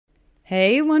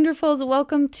Hey, wonderfuls.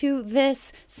 Welcome to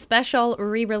this special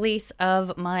re-release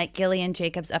of my Gillian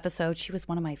Jacobs episode. She was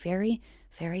one of my very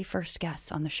first guests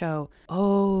on the show.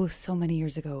 Oh, so many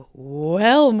years ago.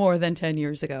 Well, more than 10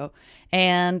 years ago.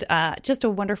 And just a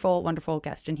wonderful, wonderful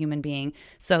guest and human being.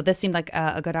 So this seemed like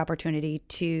a good opportunity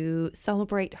to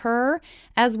celebrate her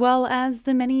as well as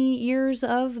the many years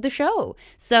of the show.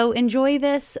 So enjoy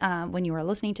this. When you are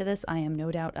listening to this, I am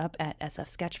no doubt up at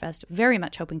SF Sketchfest. Very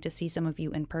much hoping to see some of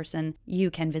you in person. You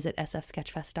can visit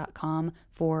sfsketchfest.com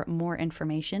for more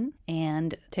information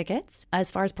and tickets.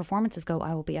 As far as performances go,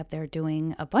 I will be up there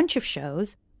doing a bunch of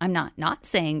shows. I'm not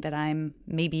saying that I'm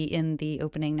maybe in the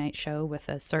opening night show with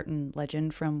a certain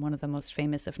legend from one of the most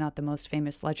famous, if not the most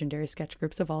famous, legendary sketch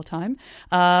groups of all time.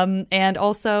 And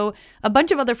also a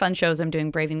bunch of other fun shows. I'm doing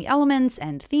Braving the Elements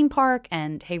and Theme Park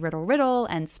and Hey Riddle Riddle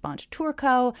and Spont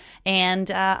Tourco.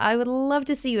 And I would love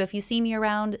to see you. If you see me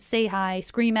around, say hi,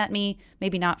 scream at me.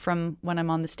 Maybe not from when I'm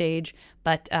on the stage.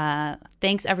 But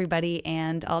thanks, everybody,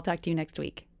 and I'll talk to you next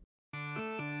week.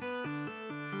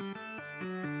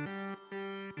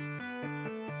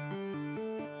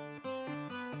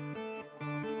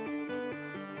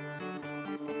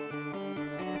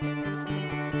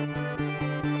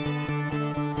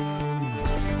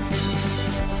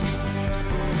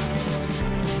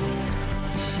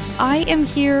 I am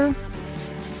here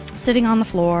sitting on the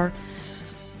floor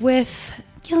with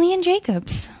Gillian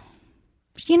Jacobs.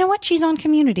 You know what? She's on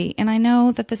Community, and I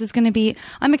know that this is going to be...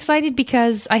 I'm excited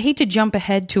because I hate to jump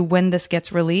ahead to when this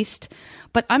gets released,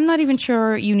 but I'm not even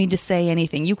sure you need to say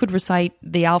anything. You could recite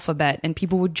the alphabet, and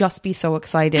people would just be so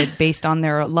excited based on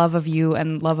their love of you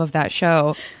and love of that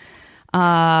show.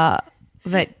 That,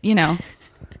 you know...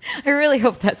 I really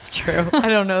hope that's true. I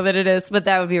don't know that it is, but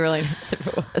that would be really nice if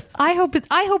it was. I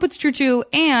hope it's true too.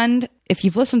 And if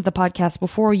you've listened to the podcast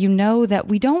before, you know that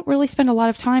we don't really spend a lot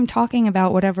of time talking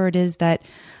about whatever it is that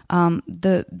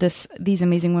these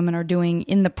amazing women are doing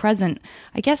in the present.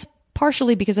 I guess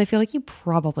partially because I feel like you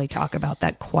probably talk about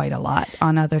that quite a lot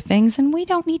on other things, and we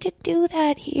don't need to do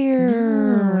that here.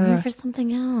 No, we're here for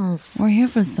something else. We're here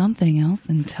for something else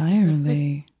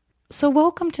entirely. So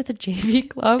welcome to the JV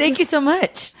Club. Thank you so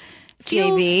much,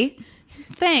 JV.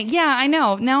 Yeah, I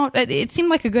know. Now, it seemed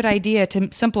like a good idea to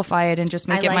simplify it and just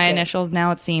make it my initials.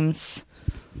 Now it seems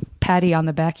patty on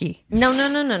the backy. No.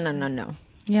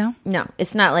 Yeah? No,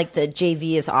 it's not like the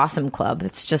JV is awesome club.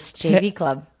 It's just JV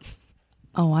Club.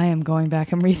 Oh, I am going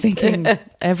back and rethinking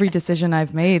every decision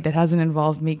I've made that hasn't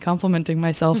involved me complimenting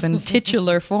myself in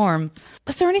titular form.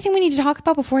 Is there anything we need to talk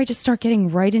about before I just start getting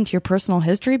right into your personal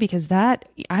history? Because I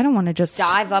don't want to just...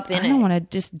 dive up in it. I don't want to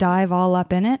just dive all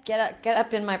up in it. Get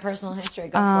up in my personal history.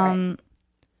 Go for it.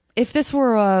 If this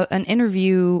were an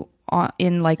interview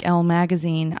in like Elle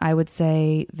magazine, I would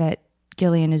say that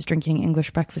Gillian is drinking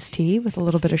English breakfast tea with a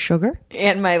little bit of sugar.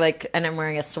 And I'm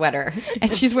wearing a sweater.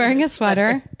 And she's wearing a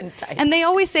sweater. And they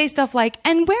always say stuff like,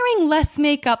 and wearing less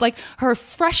makeup, like her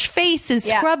fresh face is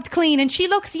scrubbed clean and she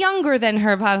looks younger than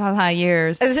her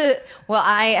years. Well,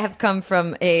 I have come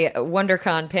from a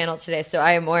WonderCon panel today, so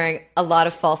I am wearing a lot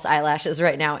of false eyelashes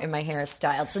right now and my hair is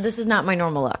styled. So this is not my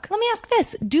normal look. Let me ask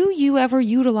this. Do you ever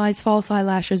utilize false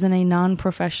eyelashes in a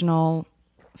non-professional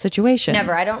situation?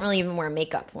 Never. I don't really even wear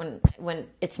makeup when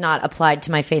it's not applied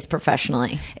to my face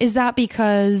professionally. Is that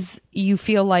because you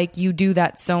feel like you do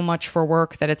that so much for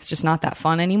work that it's just not that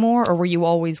fun anymore, or were you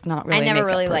always not really? I never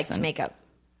really person? liked makeup.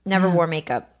 Never wore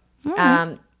makeup.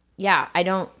 Right.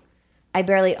 I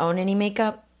barely own any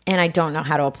makeup, and I don't know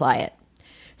how to apply it.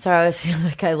 So I always feel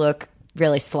like I look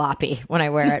really sloppy when I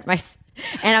wear it.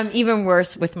 And I'm even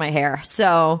worse with my hair.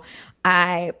 So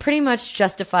I pretty much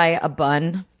justify a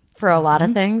bun for a lot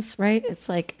of things, right? It's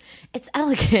like, it's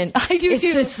elegant. I do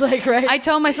too. It's like, right? I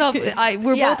tell myself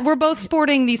we're both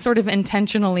sporting these sort of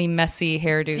intentionally messy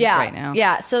hairdos right now.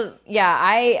 Yeah. So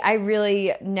I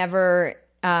really never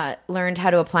learned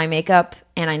how to apply makeup,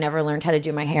 and I never learned how to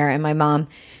do my hair. And my mom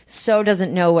so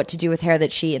doesn't know what to do with hair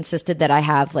that she insisted that I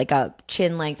have like a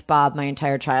chin length bob my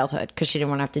entire childhood because she didn't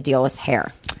want to have to deal with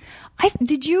hair.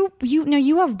 Did you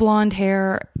have blonde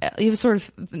hair. You have sort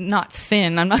of not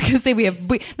thin. I'm not going to say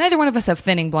neither one of us have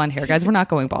thinning blonde hair, guys. We're not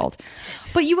going bald.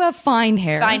 But you have fine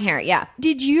hair. Fine hair, yeah.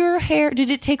 Did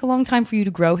it take a long time for you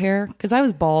to grow hair? Because I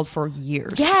was bald for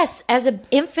years. Yes. As an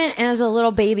infant and as a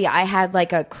little baby, I had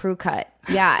like a crew cut.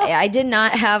 Yeah. I did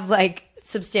not have like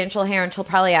substantial hair until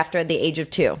probably after the age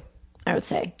of 2, I would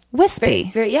say.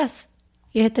 Wispy. Yes.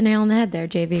 You hit the nail on the head there,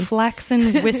 JV.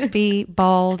 Flaxen, wispy,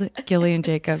 bald Gillian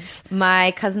Jacobs.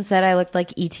 My cousin said I looked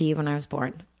like E.T. when I was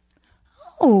born.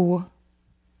 Oh.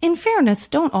 In fairness,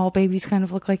 don't all babies kind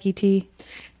of look like E.T.?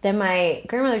 Then my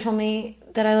grandmother told me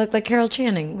that I looked like Carol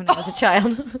Channing when I was a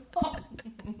child.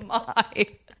 my.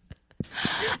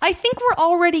 I think we're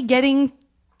already getting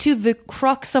to the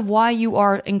crux of why you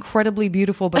are incredibly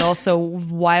beautiful, but also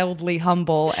wildly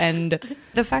humble. And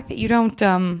the fact that you don't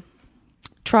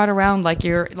trot around like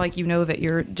you know that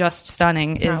you're just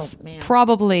stunning is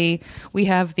probably, we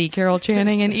have the Carol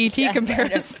Channing and E.T.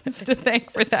 comparisons to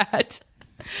thank for that.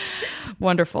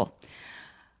 Wonderful.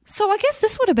 So I guess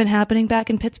this would have been happening back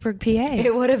in Pittsburgh, PA.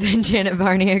 It would have been Janet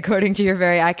Varney, according to your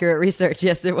very accurate research.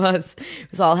 Yes, it was.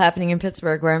 It was all happening in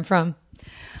Pittsburgh, where I'm from.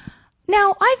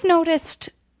 Now, I've noticed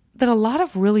that a lot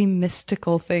of really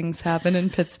mystical things happen in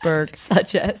Pittsburgh.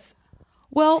 Such as?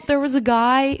 Well, there was a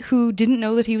guy who didn't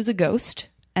know that he was a ghost.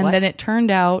 And then it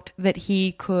turned out that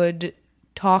he could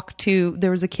talk to,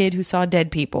 there was a kid who saw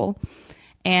dead people.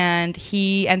 And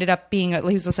he ended up being,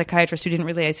 he was a psychiatrist who didn't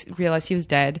realize he was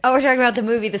dead. Oh, we're talking about the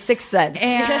movie The Sixth Sense.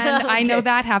 And okay. I know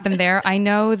that happened there. I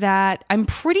know that, I'm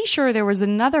pretty sure there was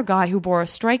another guy who bore a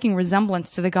striking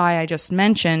resemblance to the guy I just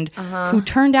mentioned, who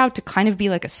turned out to kind of be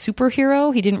like a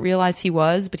superhero. He didn't realize he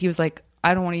was, but he was like,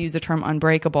 I don't want to use the term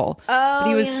unbreakable. But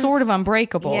he was sort of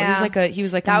unbreakable. Yeah. He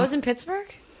was like that was in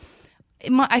Pittsburgh?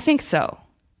 I think so.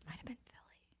 Might have been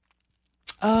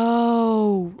Philly.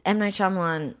 Oh. M. Night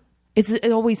Shyamalan. Is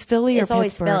it always Philly or It's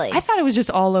always Pittsburgh? Philly. I thought it was just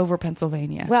all over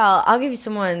Pennsylvania. Well, I'll give you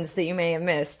some ones that you may have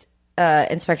missed.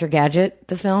 Inspector Gadget,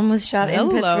 the film, was shot in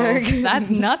Pittsburgh.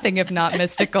 That's nothing if not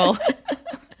mystical.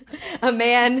 A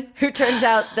man who turns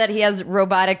out that he has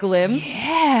robotic limbs.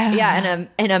 Yeah. Yeah,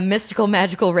 and a mystical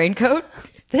magical raincoat.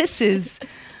 This is...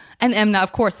 And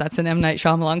of course, that's an M. Night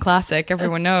Shyamalan classic.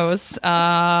 Everyone knows.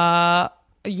 Yeah.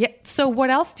 So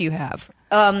what else do you have?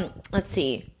 Let's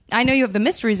see. I know you have The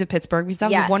Mysteries of Pittsburgh, because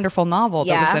that was a wonderful novel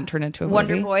that was then turned into a movie.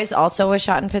 Wonder Boys also was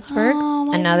shot in Pittsburgh.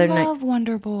 Oh, I love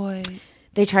Wonder Boys.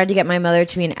 They tried to get my mother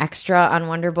to be an extra on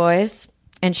Wonder Boys,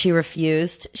 and she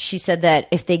refused. She said that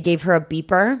if they gave her a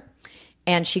beeper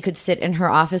and she could sit in her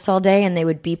office all day and they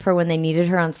would beep her when they needed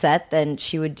her on set, then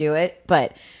she would do it.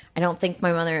 But I don't think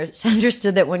my mother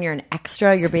understood that when you're an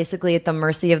extra, you're basically at the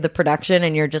mercy of the production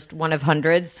and you're just one of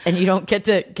hundreds and you don't get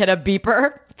to get a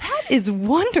beeper. That is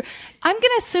wonder. I'm going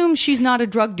to assume she's not a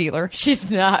drug dealer.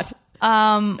 She's not.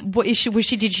 Did she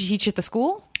teach at the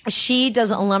school? She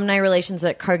does alumni relations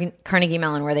at Carnegie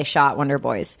Mellon, where they shot Wonder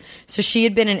Boys. So she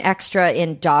had been an extra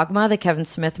in Dogma, the Kevin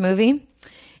Smith movie.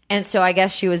 And so I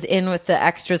guess she was in with the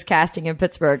extras casting in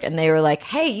Pittsburgh. And they were like,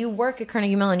 hey, you work at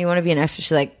Carnegie Mellon. You want to be an extra?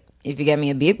 She's like, if you get me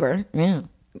a beeper, yeah.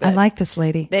 But I like this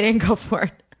lady. They didn't go for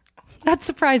it. That's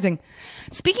surprising.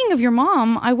 Speaking of your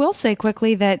mom, I will say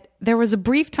quickly that there was a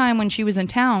brief time when she was in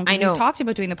town. I know. We talked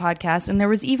about doing the podcast, and there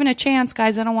was even a chance,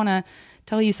 guys, I don't want to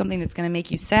tell you something that's going to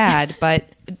make you sad, but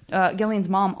Gillian's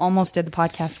mom almost did the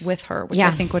podcast with her, which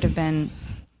I think would have been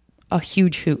a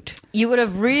huge hoot. You would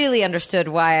have really understood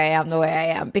why I am the way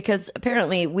I am, because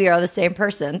apparently we are the same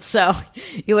person. So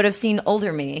you would have seen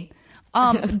older me.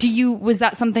 Was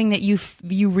that something that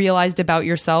you realized about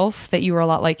yourself, that you were a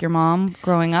lot like your mom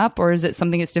growing up, or is it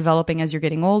something that's developing as you're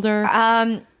getting older?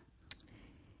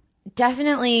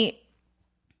 Definitely.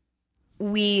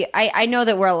 I know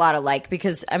that we're a lot alike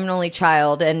because I'm an only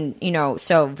child and,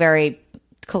 so very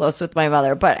close with my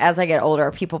mother. But as I get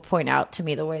older, people point out to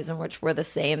me the ways in which we're the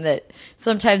same, that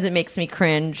sometimes it makes me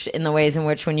cringe in the ways in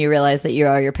which when you realize that you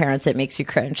are your parents, it makes you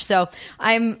cringe. So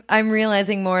I'm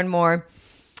realizing more and more.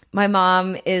 My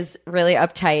mom is really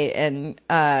uptight, and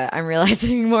I'm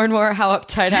realizing more and more how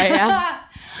uptight I am.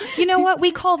 You know what?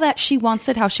 We call that she wants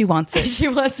it how she wants it. She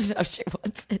wants it how she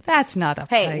wants it. That's not uptight.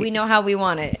 Hey, we know how we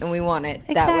want it, and we want it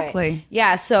that way. Exactly.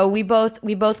 Yeah, so we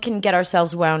both can get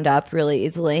ourselves wound up really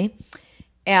easily.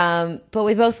 But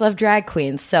we both love drag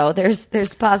queens, so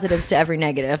there's positives to every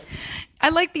negative. I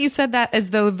like that you said that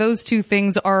as though those two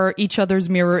things are each other's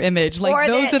mirror image. Like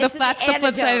that's the flip side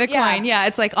of the coin. Yeah,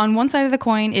 it's like on one side of the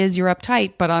coin is you're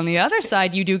uptight, but on the other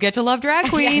side you do get to love drag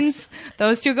queens. Yes.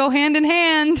 Those two go hand in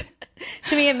hand.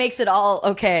 To me, it makes it all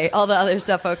okay. All the other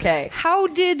stuff okay. How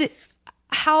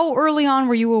early on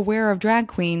were you aware of drag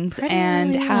queens? Pretty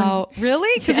and how on.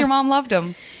 Really? Because your mom loved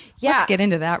them. Yeah, let's get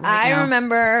into that right now. I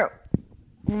remember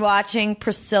watching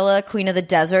Priscilla, Queen of the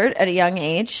Desert at a young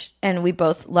age, and we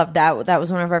both loved that. That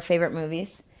was one of our favorite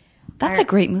movies. That's a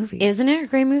great movie. Isn't it a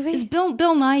great movie? Is Bill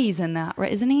Nighy's in that,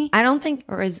 right? Isn't he? I don't think.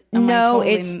 Or is...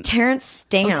 it's Terrence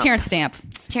Stamp. Oh, it's Terrence Stamp.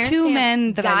 It's Terrence Two Stamp,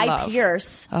 men that I love. Guy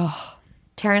Pearce. Oh.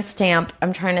 Terrence Stamp.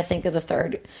 I'm trying to think of the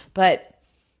third. But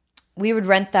we would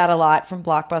rent that a lot from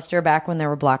Blockbuster back when there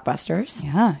were Blockbusters.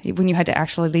 Yeah, when you had to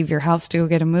actually leave your house to go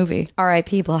get a movie.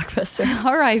 R.I.P. Blockbuster.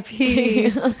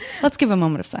 R.I.P. Let's give a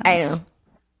moment of silence. I know.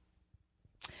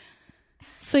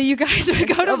 So you guys would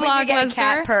go to If we could get a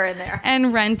cat Blockbuster purr in there.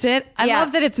 and rent it. I Yeah.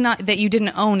 love that it's not that you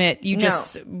didn't own it. You No.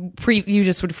 just you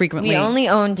just would frequently. We only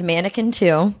owned Mannequin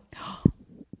 2,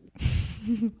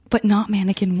 but not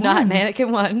Mannequin 1. not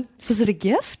Mannequin 1. Was it a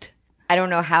gift? I don't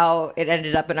know how it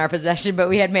ended up in our possession, but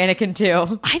we had Mannequin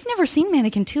 2. I've never seen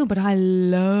Mannequin 2, but I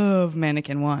love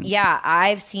Mannequin 1. Yeah,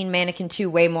 I've seen Mannequin 2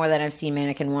 way more than I've seen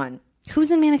Mannequin 1. Who's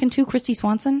in Mannequin 2? Christy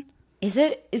Swanson? Is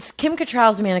it? It's Kim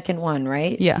Cattrall's Mannequin 1,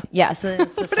 right? Yeah. Yeah, so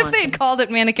it's the What if they Swanson. had called it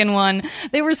Mannequin 1?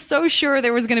 They were so sure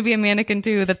there was going to be a Mannequin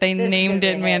 2 that they named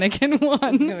it Mannequin 1.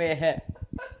 It's gonna be a hit.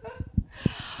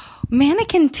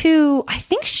 Mannequin 2, I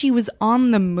think she was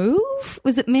on the move.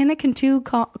 Was it Mannequin 2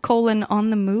 colon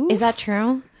on the move? Is that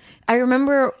true? I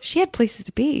remember. She had places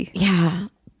to be. Yeah,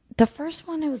 the first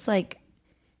one. It was like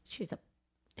she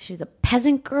was a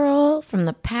peasant girl from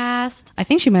the past. I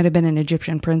think she might have been an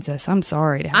Egyptian princess. I'm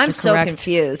sorry to have I'm to so correct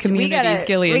confused. Community's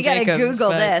Gillian Jacobs. Jacobs, Google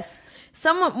but- this.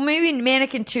 Someone maybe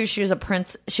Mannequin 2. She was a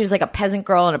prince. She was like a peasant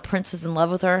girl, and a prince was in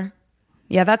love with her.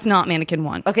 Yeah, that's not Mannequin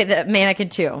 1. Okay, the Mannequin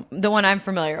 2, the one I'm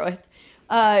familiar with.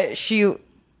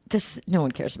 No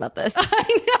one cares about this.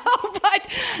 I know,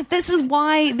 but this is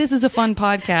why this is a fun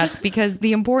podcast, because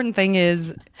the important thing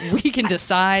is we can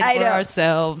decide I for know.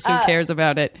 ourselves who cares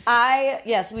about it.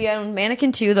 Yes, we own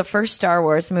Mannequin 2, the first Star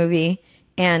Wars movie,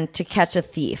 and To Catch a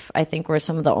Thief, I think were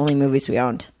some of the only movies we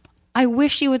owned. I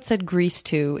wish you had said Grease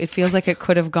 2. It feels like it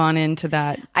could have gone into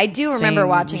that. I do remember same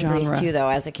watching genre. Grease 2, though,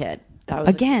 as a kid. That was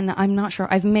Again, I'm not sure.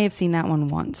 I may have seen that one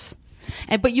once.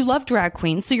 But you love drag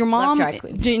queens. So your mom, drag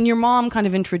queens. and your mom kind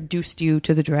of introduced you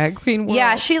to the drag queen world.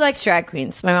 Yeah, she likes drag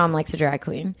queens. My mom likes a drag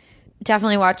queen.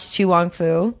 Definitely watched Chu Wong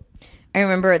Fu. I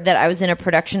remember that I was in a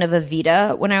production of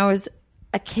Evita when I was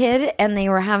a kid, and they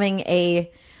were having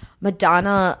a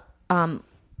Madonna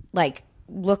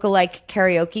look-alike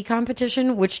karaoke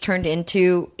competition, which turned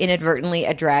into inadvertently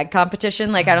a drag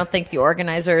competition. Like, I don't think the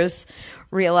organizers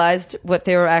realized what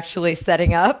they were actually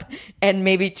setting up, and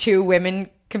maybe 2 women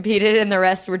competed and the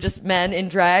rest were just men in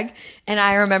drag. And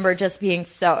I remember just being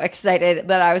so excited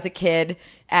that I was a kid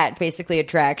at basically a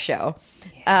drag show.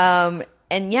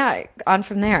 And yeah, on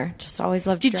from there, just always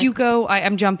loved Did drag. you go?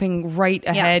 I'm jumping right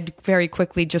ahead very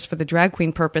quickly just for the drag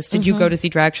queen purpose. Did you go to see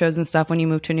drag shows and stuff when you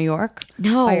moved to New York?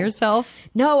 No. By yourself?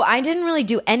 No, I didn't really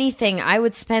do anything. I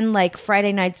would spend like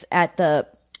Friday nights at the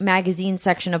magazine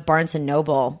section of Barnes and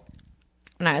Noble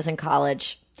when I was in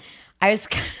college. I was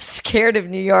kind of scared of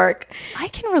New York. I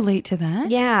can relate to that.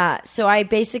 Yeah. So I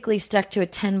basically stuck to a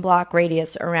 10-block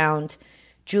radius around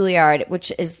Juilliard,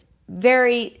 which is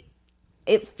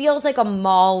it feels like a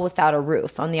mall without a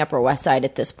roof on the Upper West Side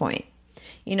at this point.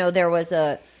 You know, there was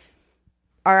a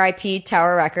RIP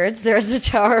Tower Records. There's a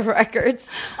Tower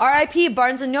Records. RIP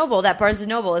Barnes & Noble. That Barnes &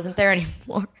 Noble isn't there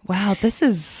anymore. Wow, this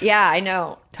is... Yeah, I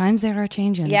know. Times they are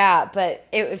changing. Yeah, but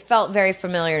it felt very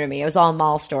familiar to me. It was all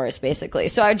mall stores, basically.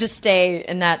 So I would just stay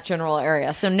in that general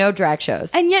area. So no drag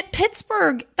shows. And yet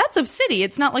Pittsburgh, that's a city.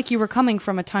 It's not like you were coming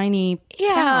from a tiny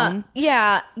town.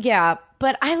 Yeah.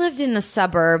 But I lived in the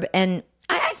suburb, and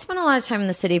I spent a lot of time in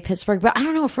the city of Pittsburgh. But I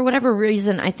don't know, for whatever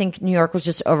reason, I think New York was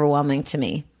just overwhelming to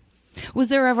me. Was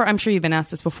there ever, I'm sure you've been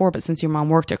asked this before, but since your mom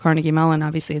worked at Carnegie Mellon,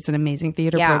 obviously it's an amazing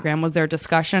theater program. Was there a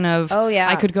discussion of,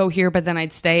 I could go here, but then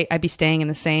I'd be staying in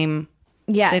the same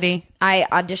city? I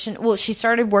auditioned. Well, she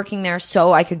started working there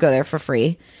so I could go there for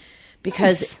free.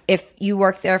 Because if you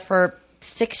work there for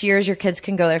 6 years, your kids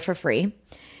can go there for free.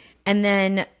 And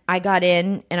then I got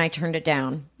in and I turned it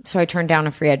down. So I turned down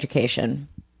a free education.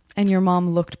 And your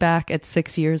mom looked back at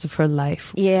 6 years of her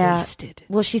life wasted.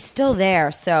 Well, she's still there.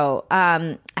 So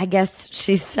I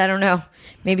guess I don't know.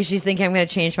 Maybe she's thinking I'm going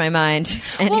to change my mind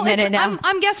any minute now.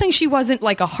 I'm guessing she wasn't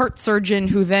like a heart surgeon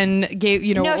who then gave,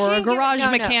 or a garage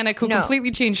mechanic who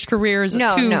completely changed careers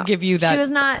to give you that.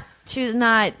 She was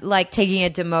not like taking a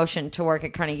demotion to work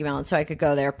at Carnegie Mellon so I could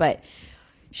go there. But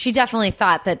she definitely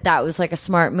thought that was like a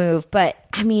smart move. But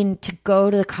I mean, to go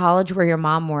to the college where your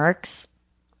mom works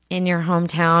in your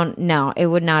hometown, no, it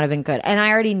would not have been good. And I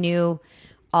already knew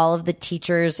all of the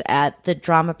teachers at the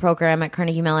drama program at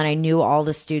Carnegie Mellon. I knew all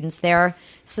the students there.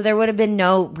 So there would have been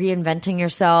no reinventing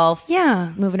yourself.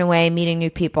 Yeah. Moving away, meeting new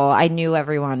people. I knew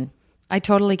everyone. I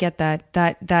totally get that.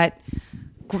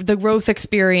 The growth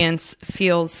experience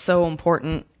feels so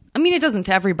important. I mean, it doesn't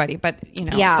to everybody, but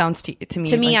it sounds to me.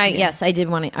 To me,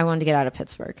 like, I wanted to get out of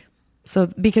Pittsburgh. So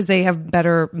because they have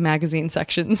better magazine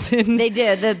sections. They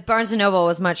did. The Barnes & Noble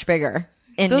was much bigger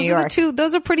in New York.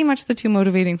 Those are pretty much the two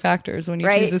motivating factors when you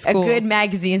choose a school. A good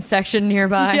magazine section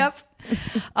nearby. Yep.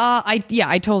 I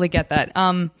totally get that.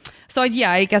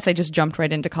 I guess I just jumped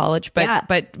right into college,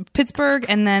 but Pittsburgh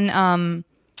and then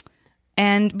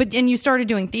And you started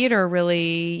doing theater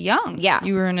really young. Yeah.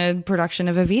 You were in a production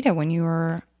of Evita when you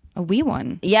were a wee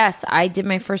one. Yes, I did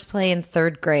my first play in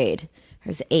 3rd grade. I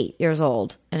was 8 years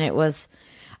old, and it was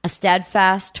a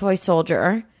steadfast toy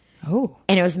soldier. Oh.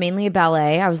 And it was mainly a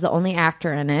ballet. I was the only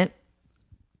actor in it.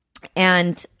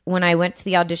 And when I went to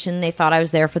the audition, they thought I was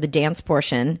there for the dance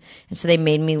portion. And so they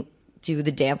made me do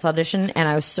the dance audition. And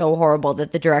I was so horrible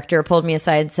that the director pulled me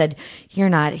aside and said, "You're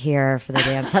not here for the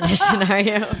dance audition, are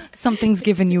you?" Something's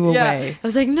given you away. I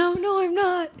was like, no, I'm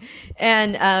not.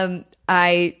 And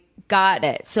I got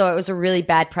it. So it was a really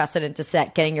bad precedent to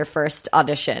set, getting your first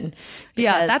audition.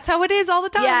 Yeah, that's how it is all the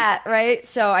time. Yeah, right?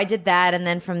 So I did that. And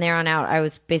then from there on out, I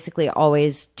was basically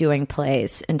always doing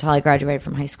plays until I graduated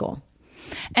from high school.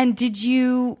 And did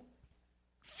you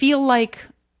feel like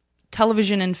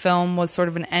television and film was sort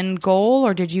of an end goal,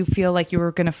 or did you feel like you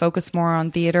were going to focus more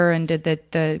on theater, and did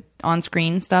the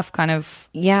on-screen stuff kind of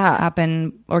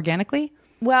happen organically?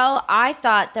 Well, I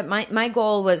thought that my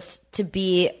goal was to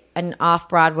be an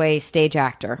off-Broadway stage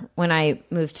actor when I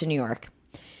moved to New York.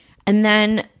 And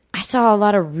then I saw a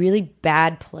lot of really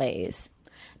bad plays.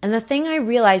 And the thing I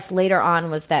realized later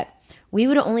on was that we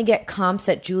would only get comps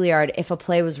at Juilliard if a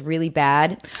play was really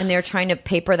bad and they were trying to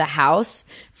paper the house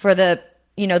for the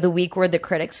week where the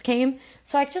critics came.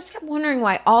 So I just kept wondering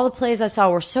why all the plays I saw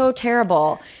were so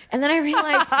terrible. And then I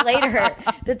realized later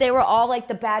that they were all like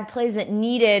the bad plays that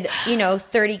needed,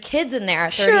 30 kids in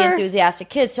there, 30 enthusiastic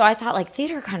kids. So I thought, like,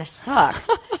 theater kind of sucks.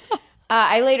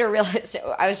 I later realized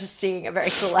I was just seeing a very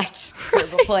select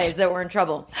group of plays that were in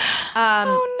trouble.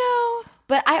 Oh, no.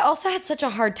 But I also had such a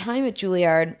hard time at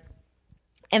Juilliard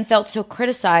and felt so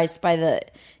criticized by the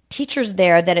teachers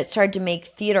there that it started to make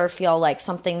theater feel like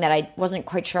something that I wasn't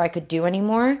quite sure I could do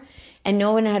anymore. And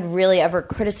no one had really ever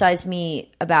criticized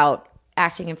me about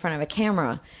acting in front of a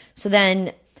camera. So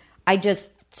then I just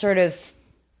sort of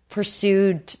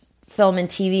pursued film and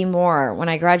TV more when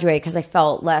I graduated because I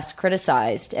felt less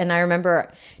criticized. And I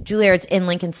remember Juilliard's in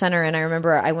Lincoln Center, and I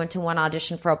remember I went to one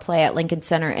audition for a play at Lincoln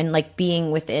Center, and like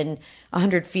being within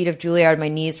 100 feet of Juilliard, my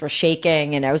knees were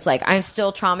shaking, and I was like, I'm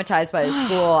still traumatized by the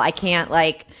school. I can't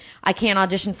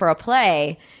audition for a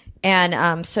play. And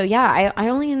I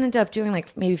only ended up doing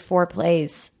like maybe 4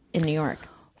 plays in New York.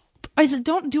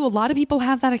 Do a lot of people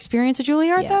have that experience at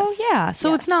Juilliard, though? Yeah.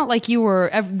 So it's not like you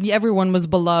were, everyone was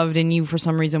beloved and you for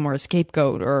some reason were a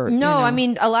scapegoat or... No, I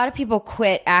mean, a lot of people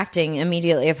quit acting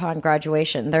immediately upon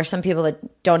graduation. There are some people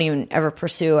that don't even ever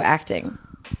pursue acting.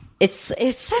 It's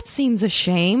That seems a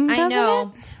shame, doesn't I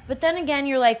know. it? But then again,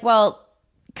 you're like, well,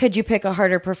 could you pick a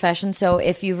harder profession? So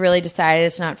if you've really decided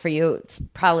it's not for you, it's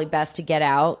probably best to get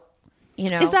out.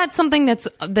 Is that something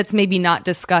that's maybe not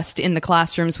discussed in the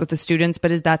classrooms with the students, but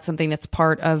is that something that's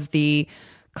part of the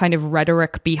kind of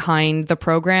rhetoric behind the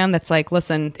program that's like,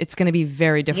 listen, it's going to be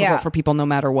very difficult for people no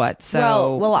matter what.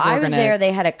 So well, I was there.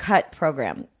 They had a cut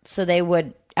program, so they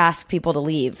would ask people to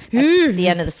leave at the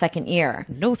end of the second year.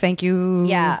 No, thank you.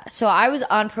 Yeah. So I was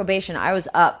on probation. I was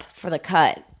up for the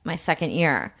cut my second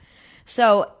year.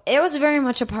 So it was very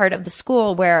much a part of the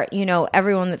school where,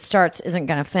 everyone that starts isn't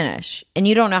going to finish. And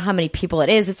you don't know how many people it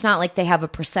is. It's not like they have a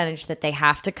percentage that they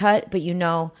have to cut, but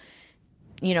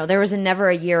there was never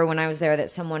a year when I was there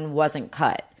that someone wasn't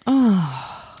cut.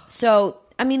 Oh. So,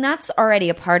 I mean, that's already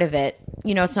a part of it.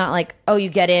 It's not like, oh, you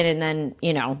get in and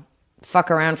then,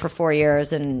 fuck around for 4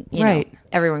 years and,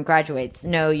 everyone graduates.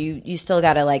 No, you still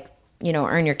got to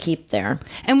earn your keep there.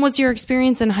 And was your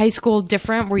experience in high school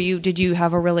different? Did you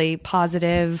have a really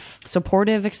positive,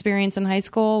 supportive experience in high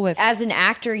school with? As an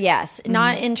actor, yes. Mm-hmm.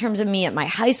 Not in terms of me at my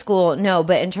high school, no,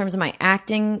 but in terms of my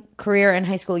acting career in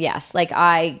high school, yes. Like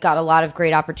I got a lot of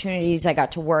great opportunities. I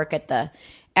got to work at the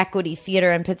Equity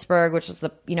Theater in Pittsburgh, which was the,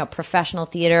 professional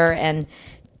theater, and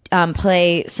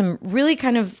play some really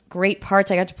kind of great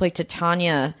parts. I got to play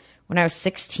Titania when I was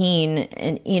 16,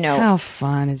 and how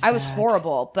fun is that? I was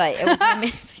horrible, but it was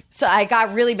amazing. So I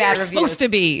got really bad reviews. Supposed to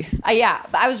be. Yeah,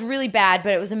 but I was really bad,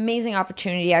 but it was an amazing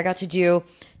opportunity. I got to do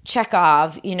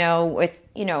Chekhov,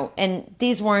 and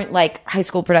these weren't like high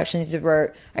school productions. These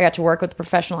were, I got to work with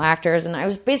professional actors, and I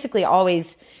was basically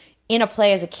always in a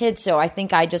play as a kid. So I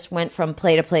think I just went from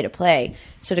play to play to play.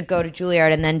 So to go to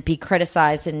Juilliard and then be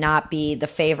criticized and not be the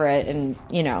favorite, and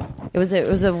it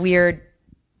was a weird.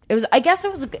 I guess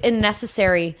it was a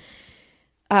necessary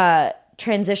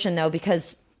transition, though,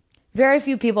 because very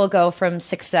few people go from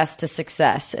success to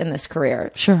success in this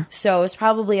career. Sure. So it was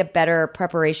probably a better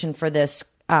preparation for this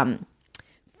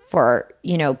for,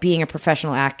 you know, being a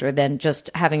professional actor than just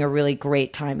having a really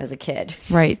great time as a kid.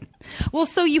 Right. Well,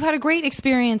 so you had a great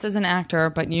experience as an actor,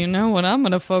 but you know what I'm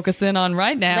going to focus in on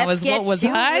right now is what was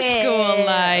high school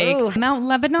like. Ooh. Mount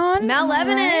Lebanon? Mount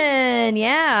Lebanon,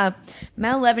 yeah.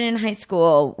 Mount Lebanon High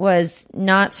School was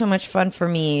not so much fun for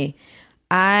me.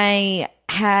 I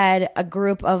had a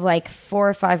group of like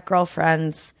 4 or 5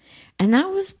 girlfriends, and that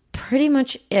was pretty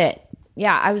much it.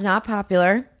 Yeah, I was not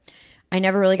popular. I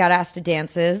never really got asked to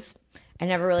dances. I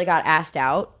never really got asked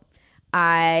out.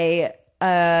 I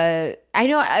know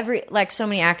so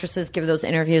many actresses give those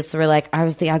interviews. They're like, I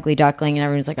was the ugly duckling, and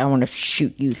everyone's like, I want to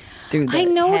shoot you through the I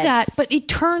know head. that, but it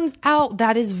turns out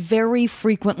that is very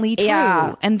frequently true.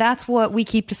 Yeah. And that's what we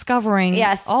keep discovering,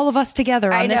 yes, all of us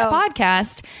together on this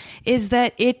podcast, is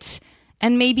that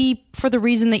and maybe for the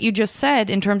reason that you just said,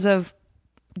 in terms of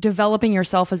developing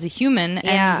yourself as a human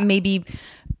and maybe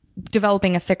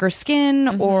developing a thicker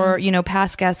skin, or, you know,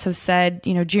 past guests have said,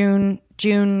 you know,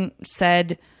 June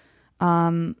said,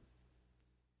 if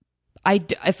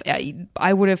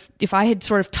I had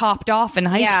sort of topped off in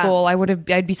high school,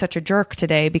 I'd be such a jerk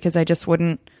today, because I just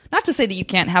wouldn't, not to say that you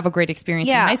can't have a great experience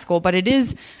in high school, but it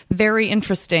is very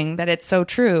interesting that it's so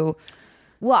true.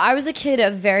 Well, I was a kid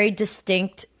of very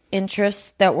distinct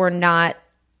interests that were not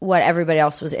what everybody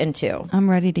else was into. I'm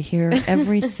ready to hear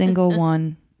every single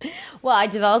one. Well, I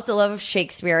developed a love of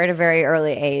Shakespeare at a very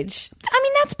early age. I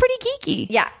mean, that's pretty geeky.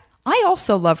 Yeah. I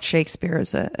also loved Shakespeare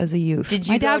as a youth. Did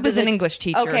you? My dad was an English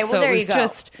teacher. Okay, well, so there it was you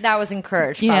go. That was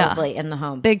encouraged probably in the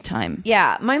home. Big time.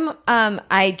 Yeah.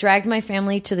 I dragged my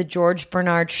family to the George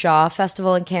Bernard Shaw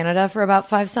Festival in Canada for about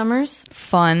 5 summers.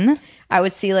 Fun. I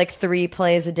would see like 3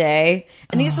 plays a day.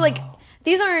 And these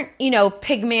aren't, you know,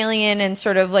 Pygmalion and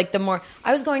sort of like the more,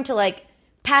 I was going to like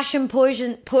Passion,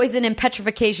 Poison, and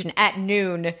Petrification at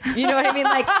noon. You know what I mean?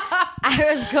 Like, I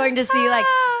was going to see like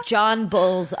John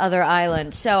Bull's Other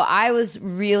Island. So I was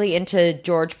really into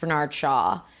George Bernard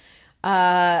Shaw. You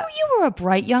were a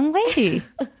bright young lady.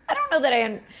 I don't know that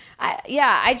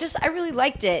I really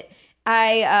liked it.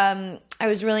 I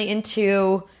was really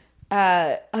into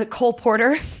Cole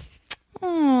Porter.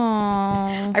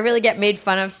 Aww. I really get made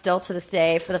fun of still to this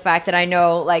day for the fact that I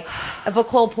know, like, if a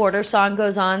Cole Porter song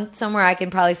goes on somewhere, I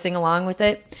can probably sing along with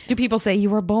it. Do people say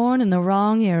you were born in the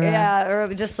wrong era? Yeah,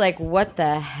 or just like, what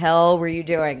the hell were you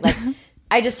doing? Like,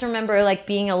 I just remember like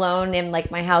being alone in like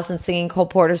my house and singing Cole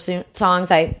Porter songs.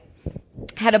 I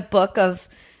had a book of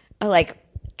like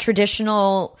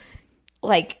traditional,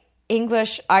 like,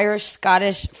 English, Irish,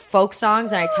 Scottish folk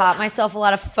songs, and I taught myself a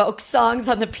lot of folk songs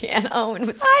on the piano. And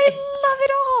I love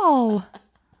it all.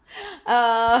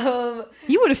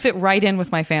 You would have fit right in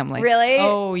with my family. Really?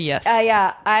 Oh, yes.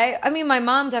 Yeah. I mean, my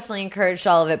mom definitely encouraged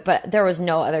all of it, but there was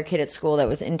no other kid at school that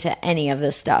was into any of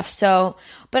this stuff. So,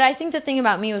 but I think the thing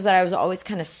about me was that I was always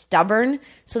kind of stubborn.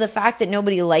 So the fact that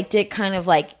nobody liked it kind of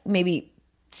like maybe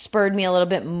spurred me a little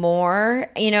bit more,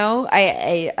 you know.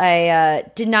 I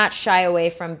did not shy away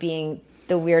from being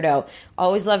the weirdo.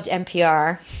 Always loved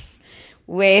NPR.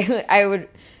 I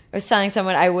was telling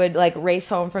someone I would like race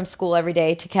home from school every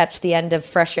day to catch the end of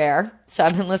Fresh Air. So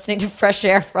I've been listening to Fresh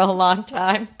Air for a long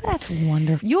time. That's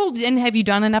wonderful. And have you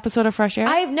done an episode of Fresh Air?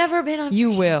 I've never been on. You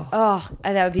Fresh will. Oh,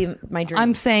 that would be my dream.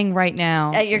 I'm saying right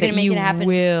now you're going to make it happen. You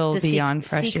will be on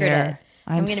Fresh Air.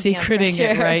 I'm secreting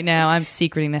it right now. I'm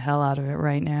secreting the hell out of it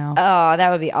right now. Oh, that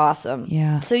would be awesome.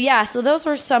 Yeah. So those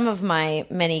were some of my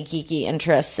many geeky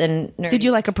interests and nerdy. Did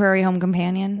you like a Prairie Home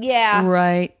Companion? Yeah.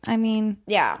 Right. I mean,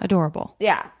 yeah. Adorable.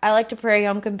 Yeah. I liked a Prairie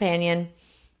Home Companion.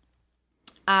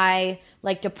 I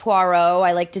liked a Poirot.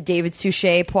 I liked a David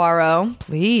Suchet Poirot.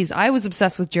 Please. I was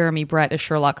obsessed with Jeremy Brett as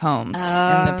Sherlock Holmes in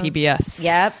the PBS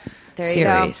Yep. There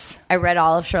series. You go. I read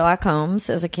all of Sherlock Holmes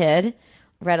as a kid.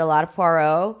 Read a lot of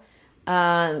Poirot.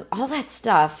 All that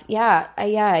stuff. Yeah.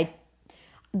 I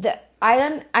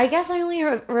guess I only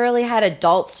really had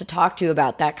adults to talk to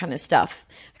about that kind of stuff.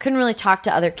 I couldn't really talk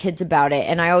to other kids about it.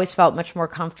 And I always felt much more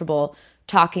comfortable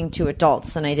talking to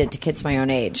adults than I did to kids my own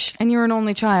age. And you're an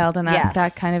only child, and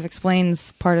that kind of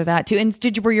explains part of that too. And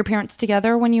were your parents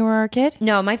together when you were a kid?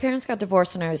 No, my parents got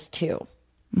divorced when I was 2.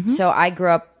 Mm-hmm. So I grew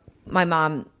up with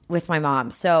my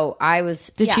mom. So I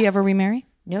was... Did she ever remarry?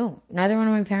 No, neither one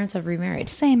of my parents have remarried.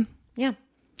 Same. Yeah.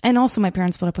 And also my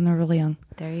parents split up when they were really young.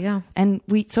 There you go. And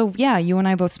you and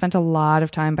I both spent a lot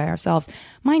of time by ourselves.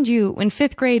 Mind you, in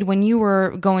 5th grade, when you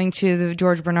were going to the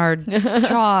George Bernard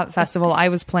Shaw Festival, I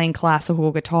was playing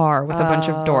classical guitar with a bunch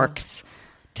of dorks,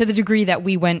 to the degree that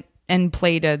we went and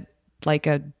played a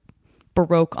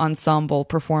Baroque ensemble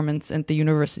performance at the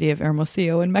University of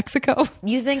Hermosillo in Mexico.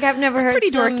 You think I've never heard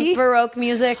pretty some dorky. Baroque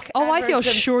music? Oh, I feel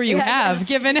sure you have,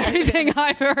 given everything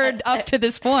I've heard up to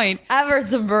this point. I've heard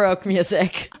some Baroque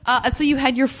music. So you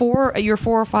had your four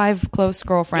or five close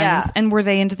girlfriends, and were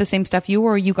they into the same stuff you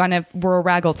were, or you kind of were a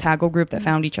raggle-taggle group that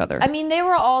found each other? I mean, they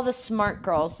were all the smart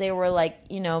girls. They were like,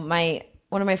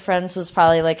 one of my friends was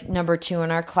probably like number 2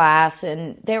 in our class,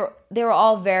 and they were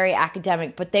all very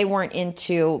academic, but they weren't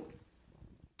into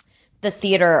the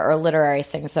theater or literary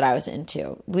things that I was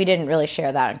into. We didn't really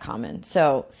share that in common.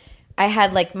 So I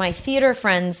had like my theater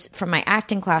friends from my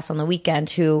acting class on the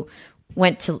weekend who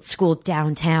went to school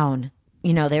downtown.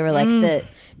 They were like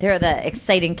they were the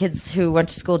exciting kids who went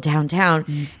to school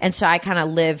downtown. And so I kind of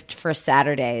lived for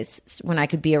Saturdays when I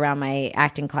could be around my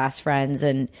acting class friends.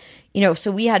 And,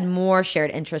 so we had more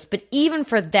shared interests. But even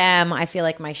for them, I feel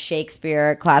like my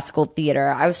Shakespeare, classical theater,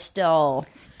 I was still...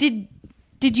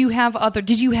 Did you have I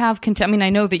mean,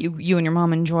 I know that you and your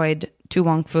mom enjoyed Tu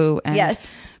Wong Fu and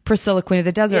Priscilla, Queen of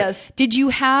the Desert. Yes. Did you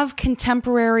have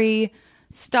contemporary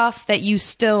stuff that you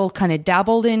still kind of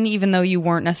dabbled in, even though you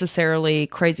weren't necessarily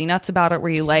crazy nuts about it? Were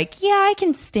you like, yeah, I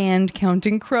can stand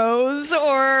Counting Crows,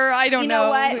 or I don't know. You know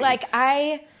what? Like,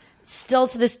 I still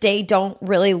to this day don't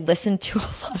really listen to a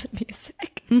lot of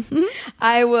music. Mm-hmm.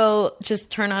 I will just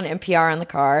turn on NPR in the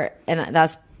car, and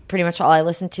that's pretty much all I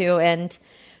listen to. And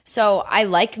so I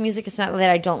like music. It's not that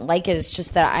I don't like it. It's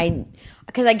just that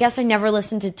because I guess I never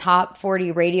listened to top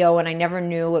 40 radio, and I never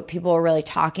knew what people were really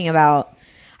talking about.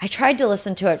 I tried to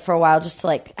listen to it for a while just to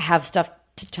like have stuff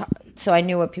to talk, so I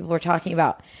knew what people were talking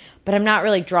about. But I'm not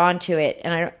really drawn to it,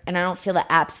 and I don't feel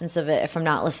the absence of it if I'm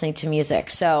not listening to music.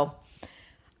 So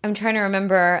I'm trying to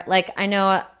remember. Like, I know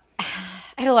I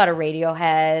had a lot of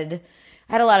Radiohead.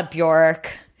 I had a lot of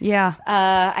Bjork. Yeah.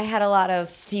 I had a lot of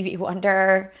Stevie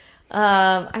Wonder.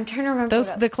 I'm trying to remember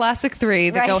the classic 3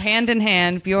 that go hand in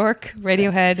hand: Bjork,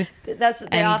 Radiohead,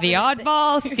 and the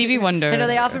oddball Stevie Wonder. I know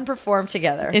they often perform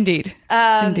together. Indeed,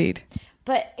 indeed.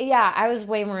 But yeah, I was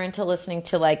way more into listening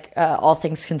to like All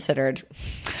Things Considered.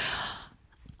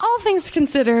 All Things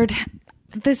Considered.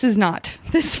 This is not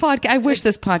this podcast. I wish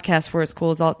this podcast were as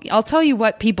cool as I'll tell you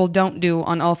what people don't do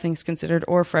on All Things Considered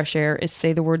or Fresh Air is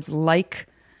say the words like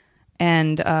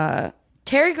and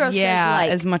Terry Gross says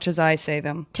like. As much as I say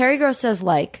them. Terry Gross says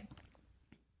like.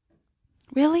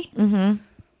 Really? Mm-hmm.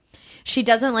 She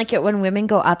doesn't like it when women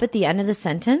go up at the end of the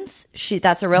sentence.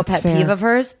 That's a real pet peeve of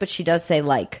hers, but she does say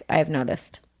like, I have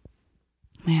noticed.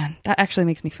 Man, that actually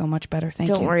makes me feel much better. Thank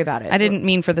you. Don't worry about it. I didn't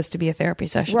mean for this to be a therapy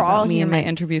session We're all about me human. and my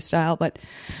interview style, but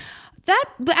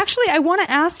actually, I want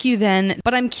to ask you then,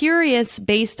 but I'm curious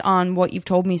based on what you've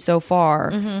told me so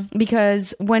far,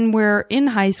 because when we're in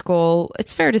high school,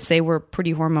 it's fair to say we're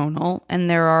pretty hormonal, and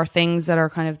there are things that are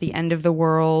kind of the end of the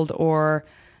world or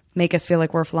make us feel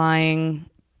like we're flying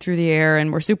through the air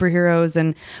and we're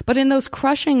superheroes. But in those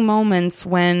crushing moments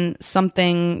when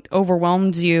something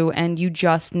overwhelms you and you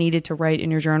just needed to write in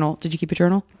your journal, did you keep a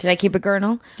journal? Did I keep a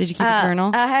journal? Did you keep a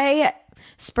journal? I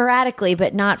sporadically,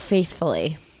 but not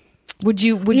faithfully. Would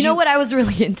you know what I was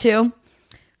really into?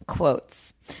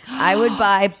 Quotes. I would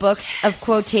buy books of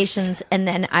quotations, and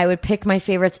then I would pick my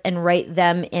favorites and write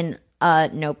them in a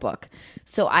notebook.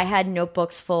 So I had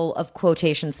notebooks full of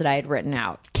quotations that I had written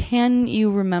out. Can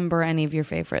you remember any of your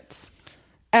favorites?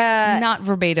 Not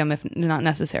verbatim, if not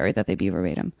necessary that they be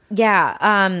verbatim. Yeah.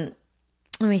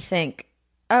 Let me think.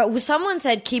 Someone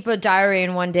said, keep a diary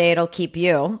and one day it'll keep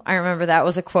you. I remember that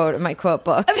was a quote in my quote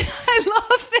book. I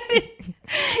love that.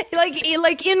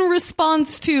 Like in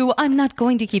response to, I'm not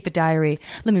going to keep a diary.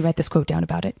 Let me write this quote down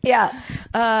about it. Yeah.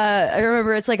 I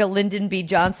remember it's like a Lyndon B.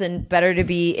 Johnson, better to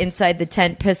be inside the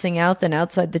tent pissing out than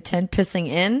outside the tent pissing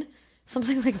in.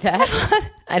 Something like that.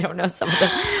 I don't know some of them.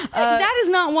 That is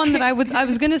not one that I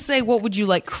was going to say, what would you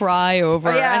like cry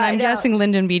over? Yeah, and I'm guessing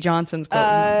Lyndon B. Johnson's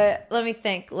quote. Let me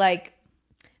think. Like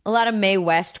a lot of Mae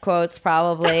West quotes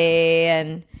probably.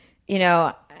 And,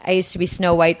 I used to be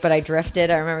Snow White, but I drifted.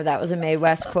 I remember that was a Mae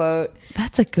West quote.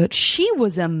 That's a good. She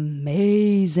was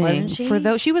amazing. Wasn't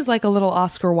she? She was like a little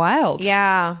Oscar Wilde.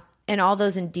 Yeah. And all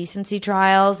those indecency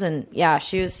trials. And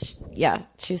she was pretty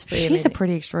She's amazing. a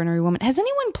pretty extraordinary woman. Has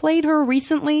anyone played her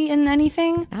recently in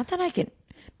anything? Not that I could.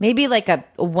 Maybe like a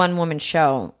one-woman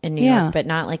show in New York, but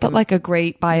not like like a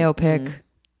great biopic. Mm-hmm.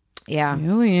 Yeah.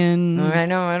 Gillian. I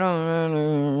know. I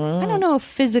don't know if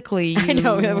physically you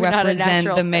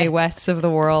represent the Mae Wests of the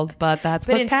world, but that's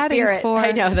what Padding's for.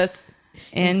 I know, that's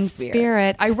in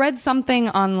spirit. I read something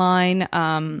online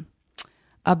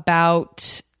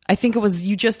about, I think it was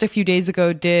you just a few days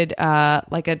ago did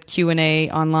like a Q&A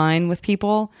online with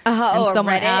people. And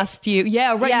someone Reddit? asked you.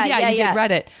 Yeah, right. Yeah, you did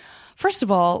Reddit. First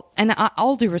of all, and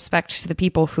all due respect to the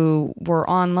people who were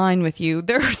online with you,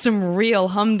 there are some real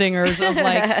humdingers of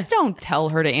like, don't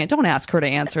ask her to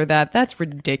answer that. That's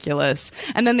ridiculous.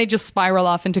 And then they just spiral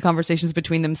off into conversations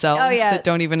between themselves that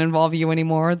don't even involve you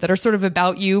anymore, that are sort of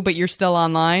about you, but you're still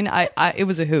online. It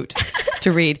was a hoot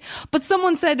to read. But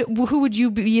someone said, who would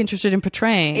you be interested in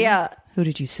portraying? Yeah. Who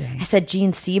did you say? I said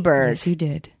Jean Seberg. Yes, you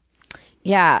did.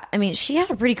 Yeah. I mean, she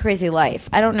had a pretty crazy life.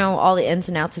 I don't know all the ins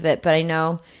and outs of it, but I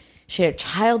know she had a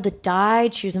child that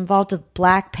died. She was involved with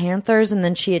Black Panthers, and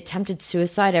then she attempted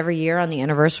suicide every year on the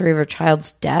anniversary of her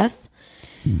child's death.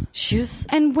 She was,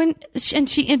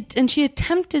 she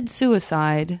attempted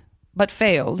suicide, but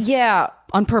failed. Yeah,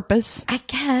 on purpose, I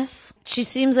guess. She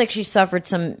seems like she suffered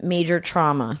some major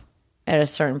trauma at a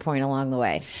certain point along the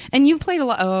way. And you've played a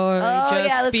lot.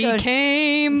 Let's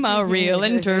became a real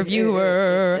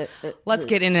interviewer. Let's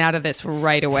get in and out of this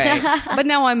right away. But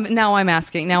now I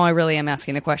really am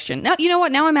asking the question. Now, you know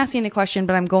what? Now I'm asking the question,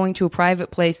 but I'm going to a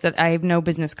private place that I have no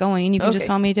business going. And you can just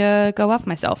tell me to go off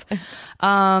myself.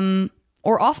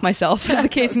 Or off myself, as the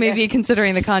case may be,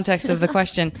 considering the context of the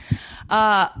question.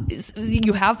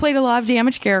 You have played a lot of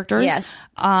damaged characters. Yes.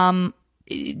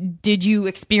 Did you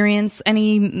experience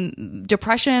any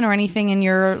depression or anything in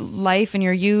your life, in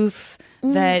your youth,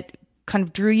 that kind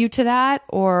of drew you to that?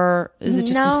 Or is it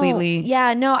just completely...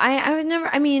 Yeah, no, I would never...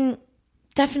 I mean,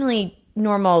 definitely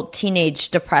normal teenage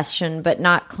depression, but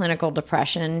not clinical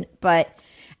depression.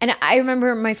 And I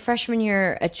remember my freshman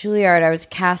year at Juilliard, I was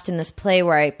cast in this play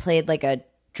where I played like a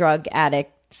drug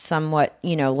addict, somewhat,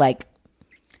 like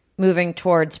moving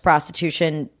towards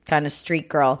prostitution kind of street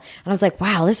girl. And I was like,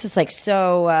 wow, this is like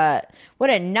so, what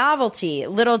a novelty.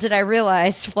 Little did I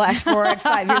realize, flash forward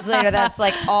 5 years later, that's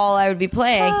like all I would be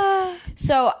playing.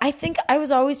 So I think I was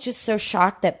always just so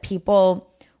shocked that people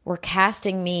were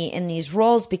casting me in these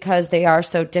roles because they are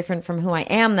so different from who I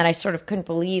am, that I sort of couldn't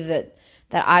believe that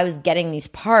I was getting these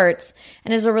parts.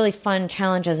 And it's a really fun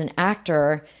challenge as an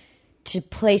actor to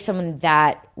play someone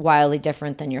that wildly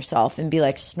different than yourself and be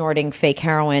like snorting fake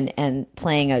heroin and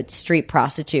playing a street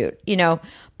prostitute,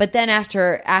 But then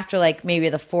after like maybe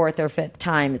the fourth or fifth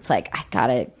time, it's like, I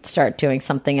gotta start doing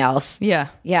something else. Yeah.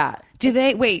 Yeah.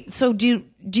 So do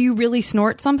you really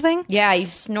snort something? Yeah, you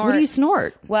snort. What do you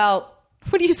snort? Well,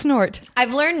 what do you snort?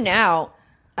 I've learned now,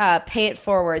 pay it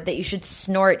forward, that you should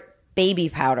snort baby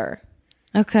powder.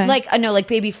 Okay. Like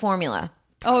baby formula.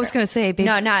 Oh, I was going to say baby.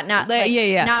 No, not.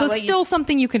 Yeah. Not so still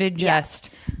something you can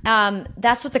ingest. Yeah.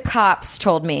 That's what the cops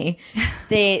told me.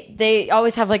 They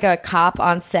always have like a cop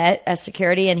on set as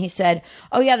security, and he said,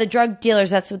 "Oh yeah, the drug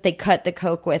dealers, that's what they cut the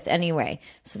coke with anyway."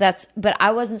 But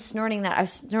I wasn't snorting that. I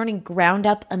was snorting ground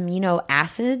up amino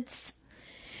acids.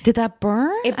 Did that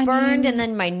burn? It burned, and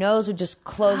then my nose would just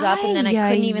close up, and then I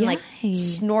couldn't even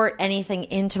snort anything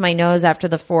into my nose after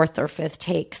the fourth or fifth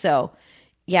take. So,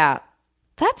 yeah.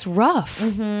 That's rough.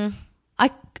 Mm-hmm.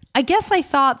 I guess I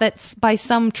thought that by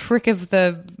some trick of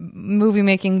the movie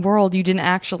making world, you didn't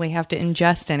actually have to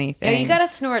ingest anything. No, you got to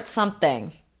snort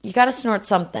something.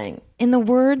 In the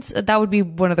words, that would be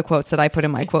one of the quotes that I put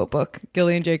in my quote book.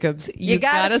 Gillian Jacobs, you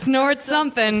got to snort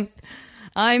something.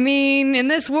 I mean, in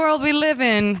this world we live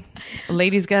in, a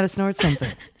lady's got to snort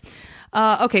something.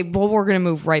 Okay, well, we're going to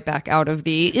move right back out of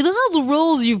the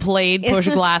roles you played, push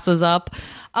glasses up.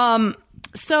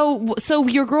 So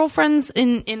your girlfriends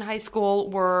in high school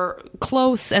were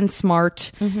close and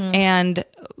smart, and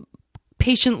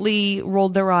patiently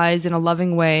rolled their eyes in a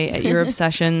loving way at your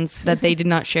obsessions that they did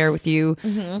not share with you.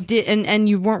 And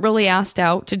you weren't really asked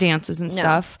out to dances and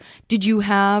stuff. Did you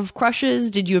have crushes?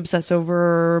 Did you obsess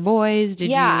over boys?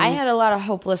 I had a lot of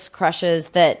hopeless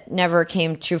crushes that never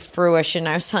came to fruition.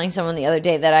 I was telling someone the other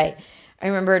day that I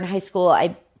remember in high school,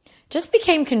 I just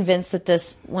became convinced that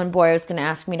this one boy was going to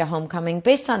ask me to homecoming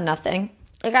based on nothing.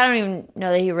 Like, I don't even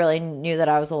know that he really knew that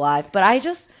I was alive, but I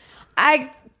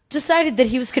decided that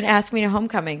he was going to ask me to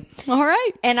homecoming. All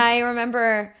right. And I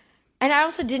remember, and I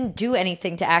also didn't do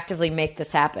anything to actively make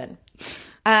this happen.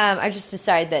 I just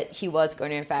decided that he was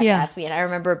going to, in fact, ask me. And I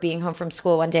remember being home from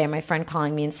school one day and my friend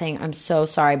calling me and saying, "I'm so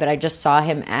sorry, but I just saw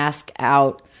him ask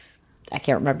out," I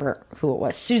can't remember who it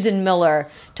was, Susan Miller,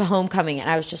 to homecoming. And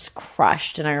I was just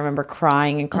crushed. And I remember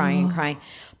crying and crying.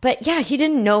 But yeah, he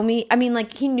didn't know me. I mean,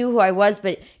 like, he knew who I was,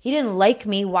 but he didn't like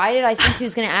me. Why did I think he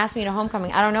was going to ask me to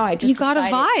homecoming? I don't know. You got a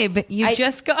vibe.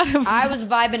 Just got a vibe. I was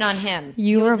vibing on him.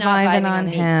 You were vibing on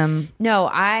him. No,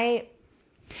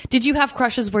 Did you have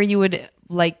crushes where you would,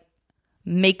 like,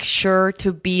 make sure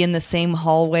to be in the same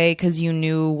hallway because you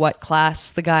knew what class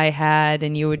the guy had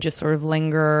and you would just sort of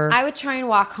linger? I would try and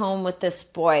walk home with this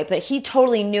boy, but he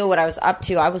totally knew what I was up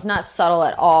to. I was not subtle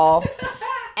at all.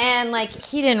 And like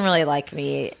he didn't really like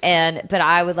me, but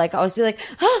I would like always be like,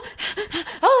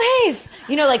 oh hey,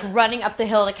 you know, like running up the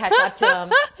hill to catch up to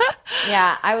him.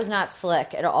 Yeah, I was not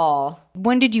slick at all.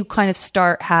 When did you kind of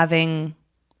start having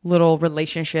little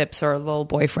relationships or little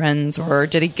boyfriends, or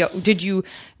did you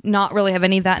not really have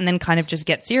any of that and then kind of just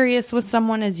get serious with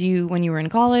someone when you were in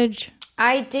college?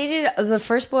 I dated, the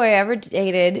first boy I ever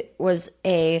dated was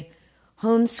a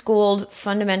homeschooled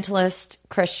fundamentalist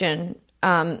Christian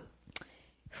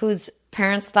whose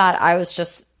parents thought I was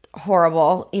just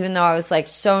horrible, even though I was like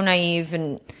so naive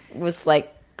and was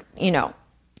like, you know,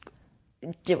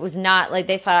 it was not like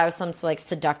they thought I was some like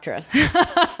seductress.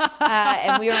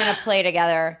 And we were in a play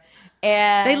together.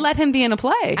 And they let him be in a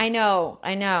play. I know.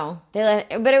 But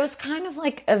it was kind of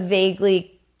like a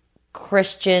vaguely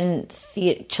Christian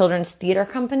children's theater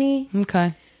company.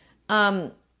 Okay. I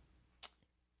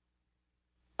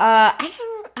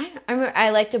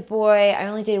liked a boy. I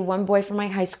only dated one boy from my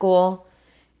high school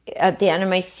at the end of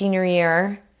my senior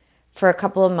year for a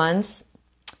couple of months.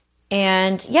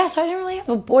 And yeah, so I didn't really have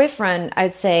a boyfriend,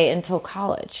 I'd say, until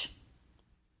college.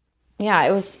 Yeah,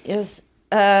 it was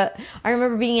I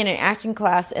remember being in an acting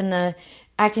class and the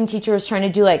acting teacher was trying to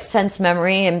do like sense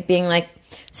memory and being like,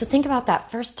 so think about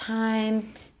that first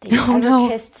time that you ever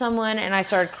kissed someone. And I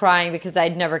started crying because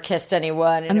I'd never kissed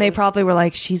anyone. And they probably were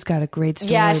like, she's got a great story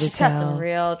to tell. Yeah, she's got some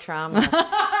real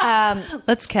trauma.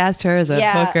 Let's cast her as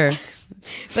a hooker.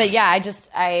 But yeah,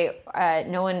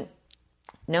 no one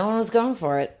was going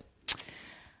for it.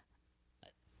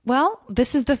 Well,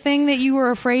 this is the thing that you were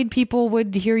afraid people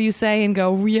would hear you say and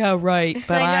go, yeah, right.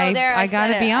 But I got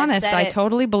to be honest, I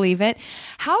totally believe it.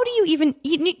 How do you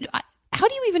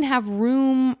even have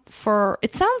room for,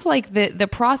 it sounds like the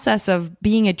process of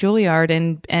being at Juilliard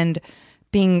and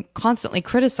being constantly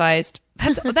criticized,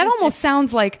 that almost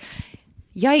sounds like,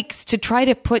 yikes, to try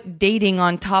to put dating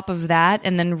on top of that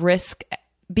and then risk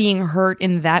being hurt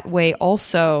in that way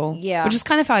also. Yeah. Which is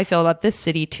kind of how I feel about this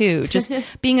city too. Just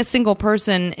being a single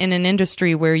person in an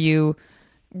industry where you're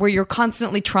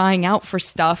constantly trying out for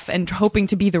stuff and hoping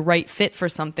to be the right fit for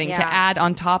something, to add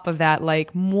on top of that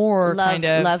like more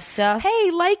love stuff.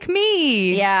 Hey, like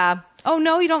me. Yeah. Oh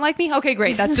no, you don't like me? Okay,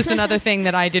 great. That's just another thing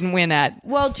that I didn't win at.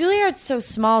 Well, Juilliard's so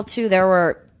small too. There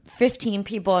were 15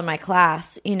 people in my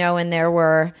class, you know, and there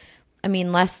were,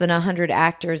 less than 100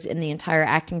 actors in the entire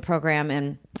acting program.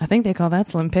 And I think they call that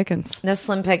slim pickings. That's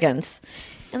slim pickings.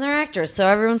 And they're actors, so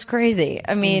everyone's crazy.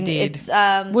 Indeed. It's...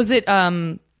 was it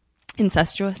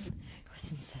incestuous? It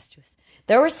was incestuous.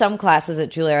 There were some classes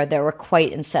at Juilliard that were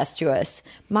quite incestuous.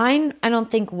 Mine, I don't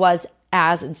think, was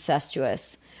as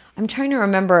incestuous. I'm trying to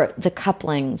remember the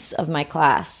couplings of my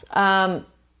class. Not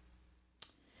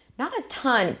a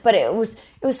ton, but it was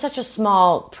such a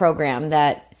small program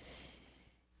that,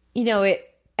 you know,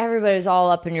 everybody was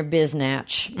all up in your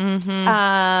biznatch.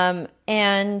 Mm-hmm.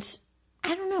 And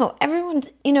I don't know, everyone's,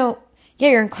 you know,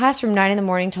 you're in class from 9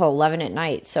 a.m. till 11 at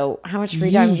night. So how much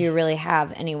free time do you really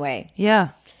have anyway? Yeah.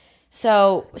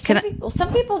 So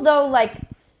some people though, like,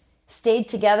 stayed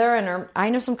together, and I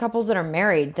know some couples that are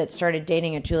married that started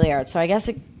dating at Juilliard. So I guess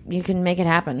you can make it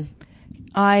happen.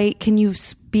 Can you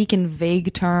speak in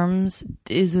vague terms?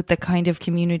 Is it the kind of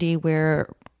community where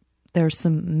there's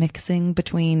some mixing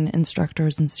between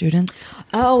instructors and students?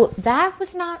 Oh, that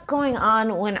was not going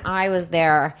on when I was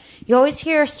there. You always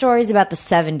hear stories about the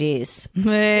 70s.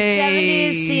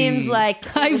 Hey. The 70s seems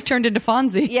like... I've turned into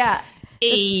Fonzie. Yeah.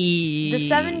 The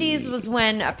 70s was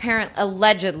when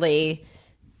allegedly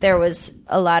there was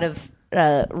a lot of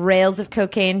rails of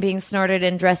cocaine being snorted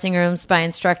in dressing rooms by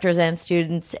instructors and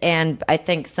students, and I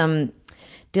think some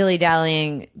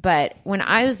dilly-dallying. But when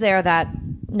I was there, that,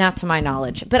 not to my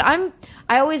knowledge. But I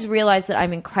always realize that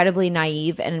I'm incredibly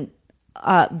naive and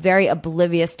very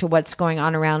oblivious to what's going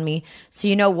on around me. So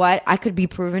you know what? I could be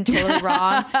proven totally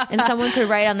wrong, and someone could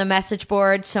write on the message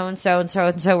board, so-and-so and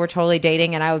so-and-so were totally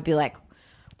dating, and I would be like,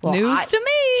 well, news to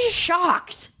me.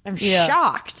 Shocked. I'm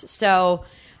shocked. So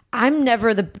I'm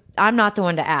not the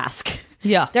one to ask.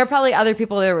 Yeah. There are probably other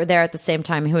people that were there at the same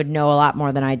time who would know a lot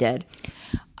more than I did.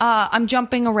 I'm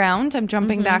jumping around. I'm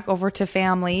jumping back over to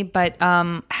family. But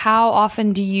how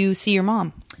often do you see your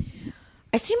mom?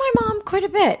 I see my mom quite a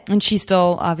bit. And she's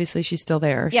still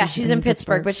there. Yeah, she's in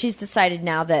Pittsburgh, but she's decided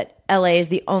now that LA is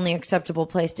the only acceptable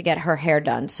place to get her hair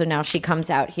done. So now she comes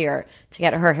out here to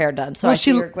get her hair done. So I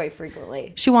see her quite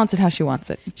frequently. She wants it how she wants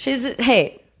it.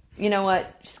 Hey, you know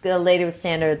what? She's a lady with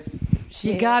standards.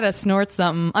 You gotta snort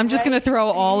something. I'm just gonna throw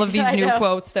all of these new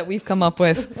quotes that we've come up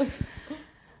with.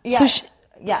 Yeah.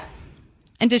 Yeah.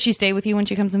 And does she stay with you when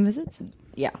she comes and visits?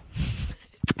 Yeah.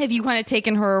 have you kind of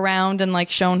taken her around and like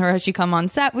shown her, has she come on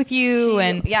set with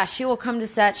you? She will come to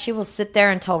set. She will sit there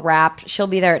until wrapped. She'll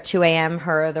be there at 2 a.m.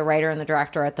 Her, the writer and the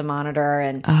director at the monitor,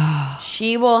 and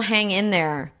she will hang in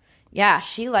there. Yeah,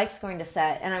 she likes going to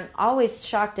set, and I'm always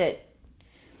shocked at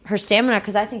her stamina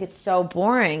because I think it's so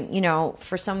boring, you know,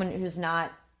 for someone who's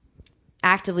not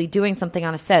actively doing something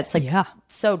on a set. It's like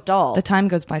so dull. The time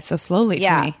goes by so slowly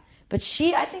to me. But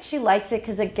I think she likes it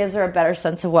because it gives her a better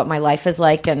sense of what my life is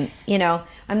like. And, you know,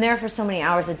 I'm there for so many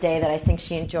hours a day that I think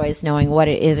she enjoys knowing what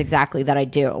it is exactly that I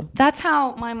do. That's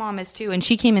how my mom is too. And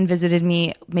she came and visited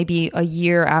me maybe a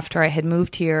year after I had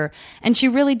moved here. And she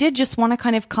really did just want to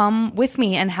kind of come with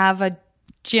me and have a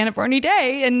Janet Barney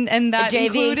day, and that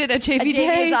included a JV day.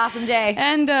 JV is awesome day.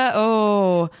 And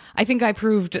I think I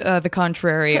proved the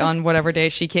contrary on whatever day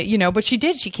she came, you know, but she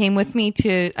did. She came with me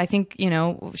to, I think, you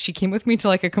know, she came with me to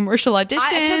like a commercial audition.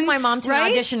 I took my mom to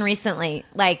an audition recently,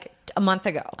 like a month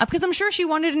ago. Because I'm sure she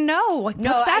wanted to know, like,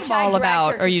 what's that all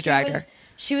about? Or you dragged her?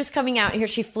 She was coming out here.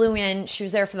 She flew in. She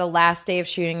was there for the last day of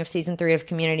shooting of season 3 of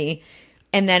Community.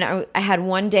 And then I had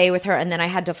one day with her, and then I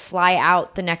had to fly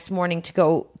out the next morning to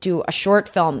go do a short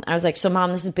film. I was like, so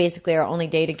Mom, this is basically our only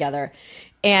day together.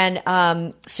 And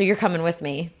so you're coming with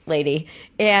me, lady.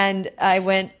 And I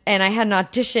went, and I had an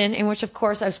audition in which, of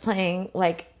course, I was playing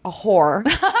like a whore.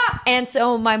 And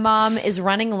so my mom is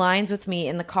running lines with me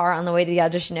in the car on the way to the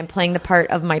audition and playing the part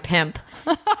of my pimp.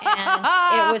 And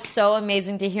it was so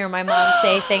amazing to hear my mom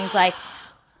say things like,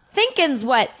 thinking's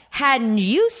what hadn't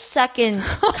you sucking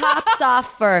cops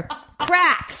off for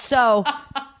crack, so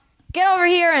get over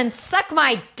here and suck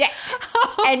my dick.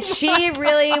 And she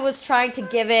really was trying to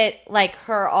give it like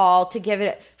her all, to give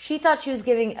it. She thought she was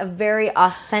giving a very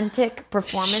authentic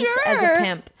performance as a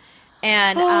pimp.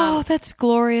 And that's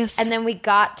glorious. And then we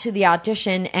got to the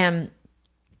audition, and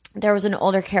there was an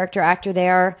older character actor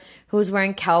there who was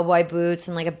wearing cowboy boots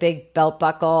and like a big belt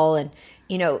buckle, and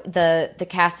you know, the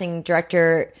casting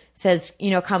director says, you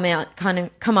know, come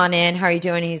on in. How are you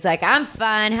doing? And he's like, I'm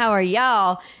fine. How are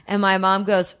y'all? And my mom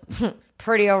goes,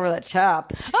 pretty over the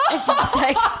top. It's just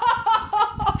like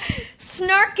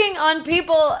snarking on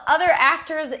people, other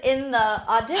actors in the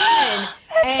audition.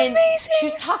 That's amazing. She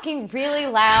was talking really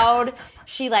loud.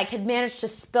 She like had managed to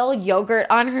spill yogurt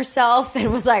on herself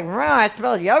and was like, I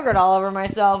spilled yogurt all over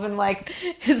myself, and like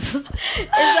is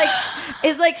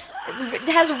like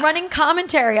has running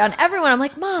commentary on everyone. I'm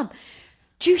like, Mom,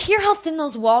 do you hear how thin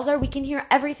those walls are? We can hear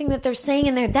everything that they're saying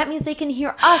in there. That means they can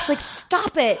hear us. Like,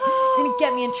 stop it. It's going to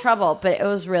get me in trouble. But it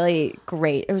was really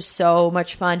great. It was so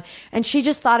much fun. And she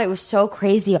just thought it was so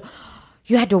crazy.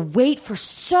 You had to wait for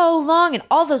so long, and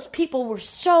all those people were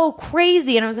so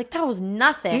crazy. And I was like, that was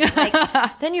nothing.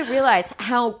 Like, then you realize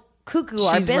how cuckoo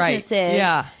our business is.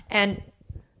 Yeah. And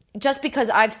just because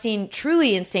I've seen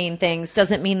truly insane things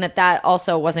doesn't mean that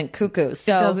also wasn't cuckoo.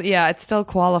 So it still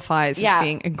qualifies as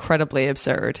being incredibly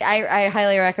absurd. I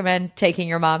highly recommend taking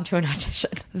your mom to an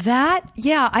audition.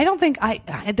 I don't think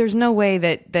there's no way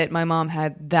that my mom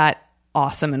had that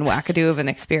awesome and wackadoo of an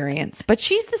experience. But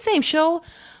she's the same.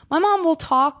 My mom will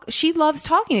talk. She loves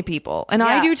talking to people, and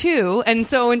I do too. And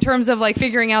so in terms of like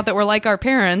figuring out that we're like our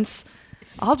parents,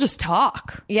 I'll just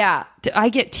talk. Yeah. I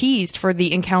get teased for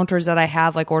the encounters that I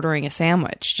have, like ordering a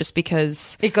sandwich, just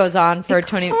because it goes on for a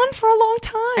long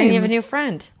time. And you have a new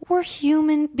friend. We're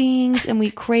human beings, and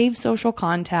we crave social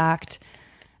contact.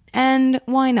 And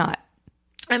why not?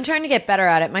 I'm trying to get better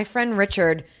at it. My friend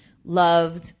Richard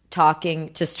loved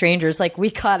talking to strangers. Like, we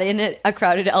caught in a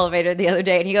crowded elevator the other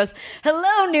day, and he goes,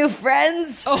 "Hello, new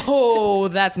friends." Oh,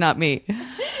 that's not me.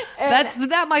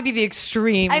 That might be the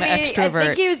extreme extrovert. I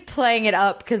think he was playing it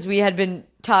up because we had been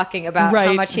talking about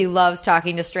how much he loves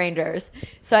talking to strangers.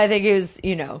 So I think he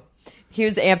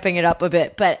was amping it up a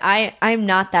bit. But I'm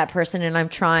not that person, and I'm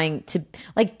trying to,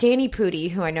 like, Danny Pudi,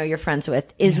 who I know you're friends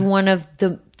with, is one of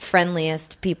the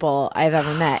friendliest people I've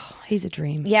ever met. He's a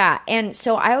dream. Yeah. And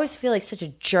so I always feel like such a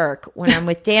jerk when I'm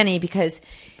with Danny because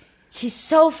he's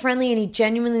so friendly and he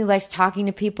genuinely likes talking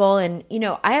to people. And, you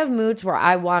know, I have moods where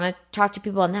I want to talk to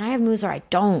people, and then I have moods where I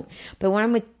don't. But when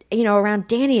I'm with, you know, around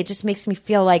Danny, it just makes me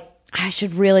feel like I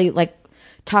should really like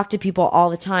talk to people all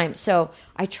the time. So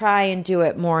I try and do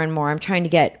it more and more. I'm trying to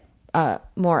get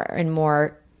more and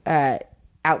more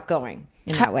outgoing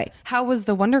in that way. How was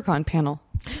the WonderCon panel?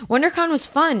 WonderCon was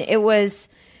fun.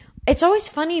 It's always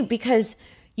funny because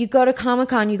you go to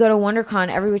Comic-Con, you go to WonderCon,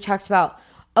 everybody talks about,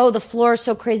 oh, the floor is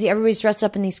so crazy, everybody's dressed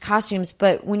up in these costumes.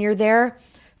 But when you're there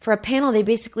for a panel, they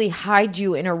basically hide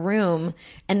you in a room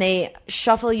and they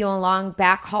shuffle you along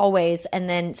back hallways and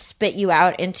then spit you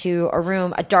out into a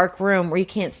room, a dark room where you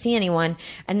can't see anyone,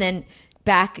 and then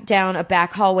back down a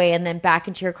back hallway and then back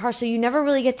into your car. So you never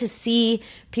really get to see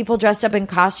people dressed up in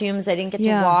costumes. I didn't get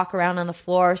to walk around on the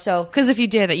floor. So because if you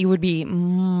did, you would be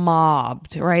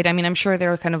mobbed, right? I mean, I'm sure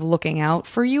they're kind of looking out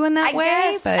for you in that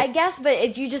way. I guess,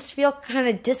 but you just feel kind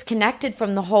of disconnected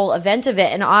from the whole event of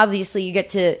it. And obviously you get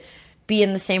to be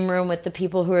in the same room with the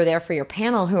people who are there for your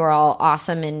panel, who are all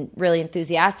awesome and really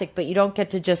enthusiastic, but you don't get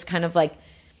to just kind of like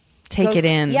take it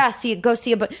in. Yeah, go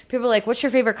see it. But people are like, "What's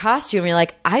your favorite costume?" And you're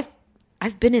like,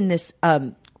 I've been in this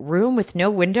room with no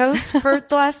windows for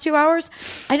the last 2 hours.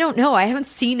 I don't know. I haven't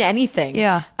seen anything.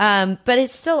 Yeah. But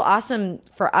it's still awesome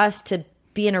for us to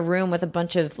be in a room with a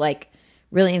bunch of like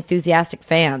really enthusiastic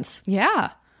fans.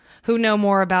 Yeah. Who know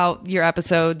more about your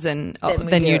episodes than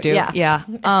you do. Yeah.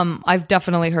 I've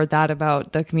definitely heard that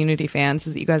about the community fans,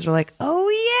 is that you guys are like, "Oh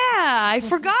yeah, I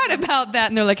forgot about that."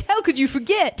 And they're like, "How could you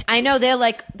forget?" I know.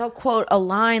 They'll quote a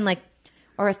line like,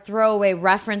 or a throwaway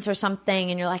reference or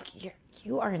something. And you're like,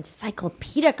 you are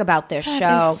encyclopedic about this show.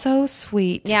 That is so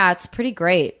sweet. Yeah, it's pretty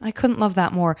great. I couldn't love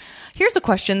that more. Here's a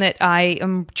question that I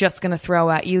am just going to throw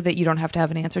at you that you don't have to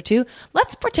have an answer to.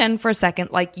 Let's pretend for a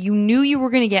second like you knew you were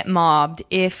going to get mobbed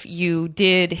if you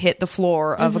did hit the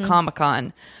floor of a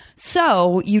Comic-Con.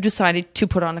 So you decided to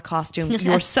put on a costume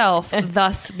yourself,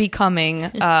 thus becoming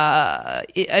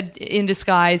in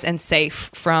disguise and safe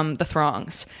from the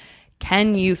throngs.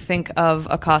 Can you think of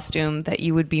a costume that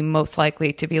you would be most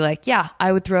likely to be like, yeah,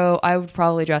 I would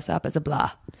probably dress up as a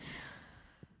blah?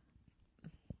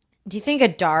 Do you think a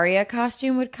Daria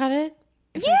costume would cut it?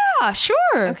 Yeah,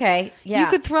 sure. Okay, yeah. You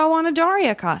could throw on a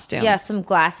Daria costume. Yeah, some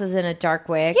glasses and a dark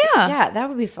wig. Yeah. Yeah, that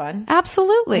would be fun.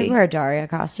 Absolutely. I'd wear a Daria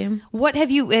costume. What have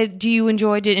you, did you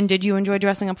enjoy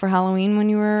dressing up for Halloween when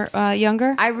you were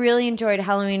younger? I really enjoyed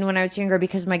Halloween when I was younger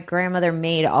because my grandmother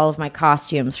made all of my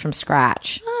costumes from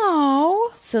scratch.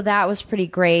 Oh. So that was pretty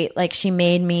great. Like, she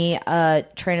made me a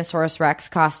Tyrannosaurus Rex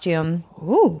costume.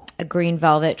 Ooh. A green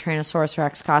velvet Tyrannosaurus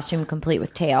Rex costume complete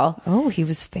with tail. Oh, he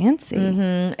was fancy.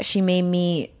 Mm-hmm. She made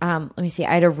me, let me see,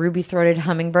 I had a ruby-throated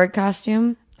hummingbird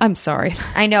costume. I'm sorry.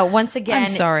 I know. Once again, I'm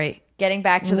sorry. Getting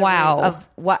back to the root of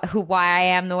why I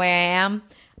am the way I am.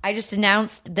 I just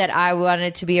announced that I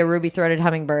wanted to be a ruby-throated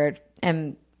hummingbird,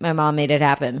 and my mom made it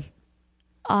happen.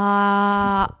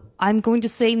 I'm going to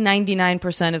say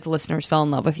 99% of the listeners fell in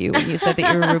love with you when you said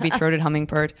that you were a ruby-throated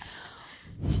hummingbird.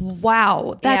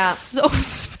 Wow, that's so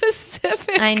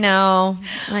specific. I know.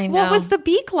 What was the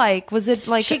beak like? Was it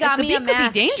like she got the me beak a mask?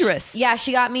 Could be dangerous. Yeah,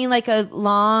 she got me like a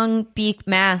long beak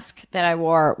mask that I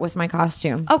wore with my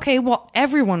costume. Okay, well,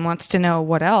 everyone wants to know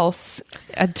what else.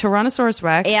 A Tyrannosaurus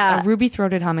Rex, a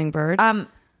ruby-throated hummingbird.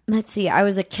 Let's see. I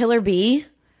was a killer bee.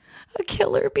 A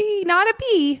killer bee, not a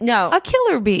bee. No, a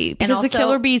killer bee, because also, the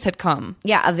killer bees had come.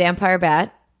 Yeah, a vampire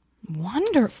bat.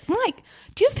 Wonderful. Mike,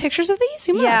 do you have pictures of these?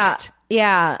 You must.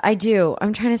 Yeah, I do.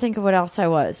 I'm trying to think of what else I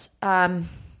was.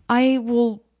 I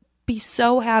will be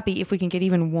so happy if we can get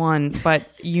even one, but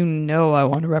I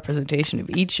want a representation of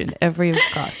each and every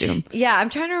costume. Yeah, I'm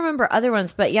trying to remember other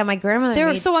ones, but yeah, my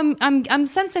grandmother. So I'm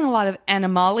sensing a lot of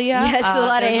animalia. Yes, a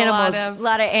lot of animals. A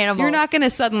lot of animals. You're not going to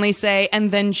suddenly say,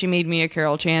 and then she made me a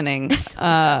Carol Channing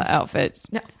outfit.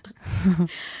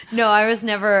 No, I was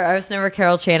never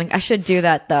Carol Channing. I should do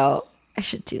that though. I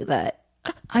should do that.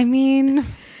 I mean,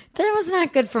 that was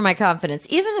not good for my confidence.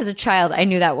 Even as a child, I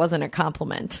knew that wasn't a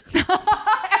compliment.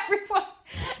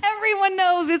 Everyone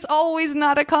knows it's always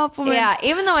not a compliment. Yeah,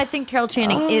 even though I think Carol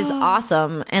Channing is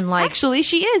awesome and like actually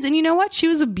she is, and you know what? She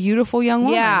was a beautiful young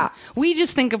woman. Yeah, we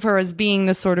just think of her as being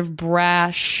the sort of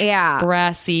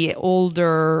brassy,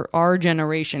 older, our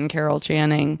generation Carol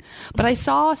Channing. But I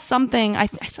saw something. I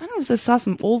saw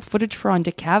some old footage for her on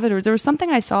Decavit, or there was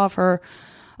something I saw of her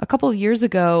a couple of years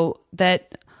ago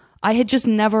that I had just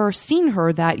never seen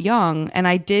her that young, and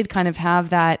I did kind of have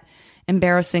that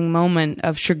embarrassing moment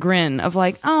of chagrin of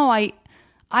like, oh,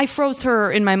 I froze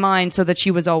her in my mind so that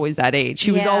she was always that age.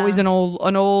 She was always an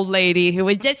old lady who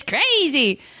was just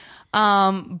crazy.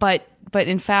 But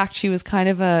in fact, she was kind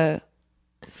of a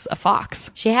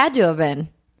fox. She had to have been.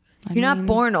 You're not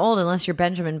born old unless you're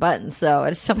Benjamin Button. So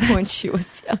at some point she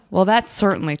was young. Well, that's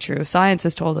certainly true. Science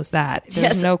has told us that.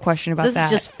 There's no question about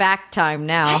that. This is just fact time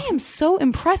now. I am so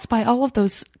impressed by all of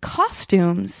those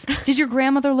costumes. Did your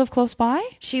grandmother live close by?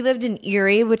 She lived in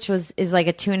Erie, which is like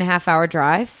a 2.5 hour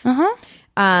drive. Uh-huh.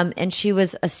 And she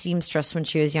was a seamstress when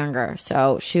she was younger.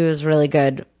 So she was really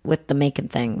good with the making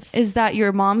things. Is that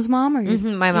your mom's mom? Or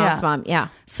my mom's mom, yeah.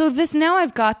 So now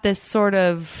I've got this sort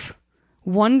of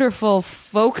wonderful,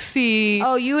 folksy.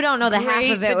 Oh, you don't know the half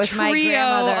of it with my trio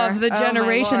grandmother of the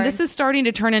generation. This is starting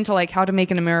to turn into like How to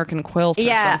Make an American Quilt. Or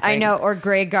yeah, something. I know. Or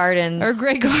Grey Gardens.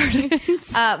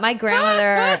 My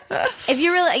grandmother, if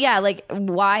you really, like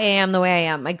why I am the way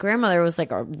I am. My grandmother was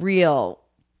like a real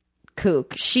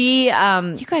kook. She,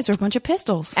 you guys are a bunch of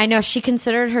pistols. I know. She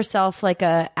considered herself like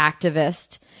a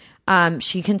activist.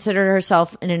 She considered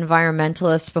herself an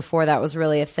environmentalist before that was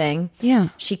really a thing. Yeah.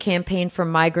 She campaigned for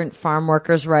migrant farm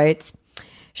workers' rights.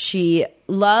 She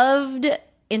loved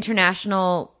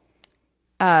international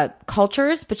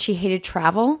cultures, but she hated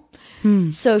travel.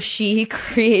 So she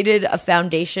created a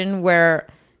foundation where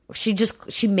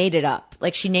she made it up.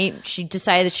 Like she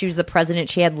decided that she was the president.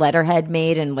 She had letterhead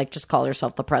made and like just called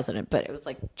herself the president, but it was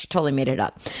like she totally made it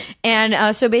up.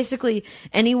 And so basically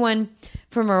anyone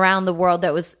from around the world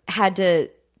that had to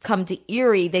come to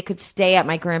Erie, they could stay at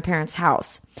my grandparents'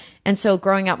 house. And so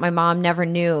growing up, my mom never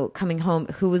knew coming home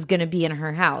who was going to be in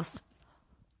her house.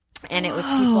 And it was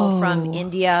people from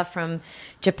India, from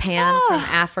Japan, from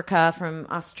Africa, from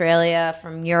Australia,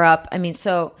 from Europe. I mean,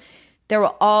 so there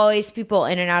were always people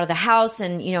in and out of the house.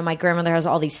 And, you know, my grandmother has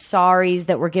all these saris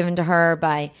that were given to her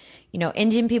by, you know,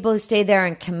 Indian people who stayed there,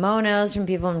 and kimonos from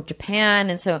people from Japan.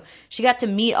 And so she got to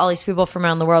meet all these people from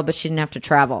around the world, but she didn't have to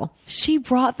travel. She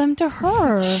brought them to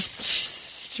her.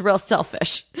 She's real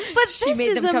selfish. But she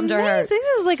made them come to her. This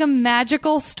is like a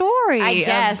magical story. I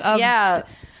guess, yeah.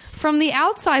 From the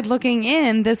outside looking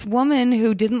in, this woman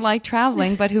who didn't like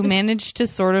traveling, but who managed to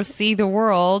sort of see the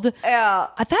world. Yeah.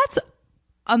 That's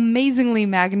amazingly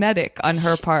magnetic on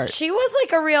her part. She was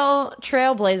like a real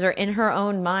trailblazer in her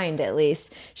own mind, at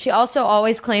least. She also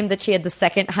always claimed that she had the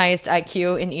second highest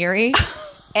IQ in Erie.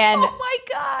 And oh my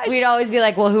gosh. We'd always be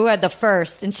like, well, who had the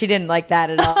first? And she didn't like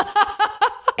that at all.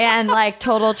 And like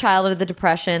total childhood of the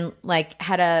Depression, like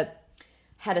had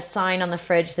a sign on the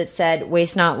fridge that said,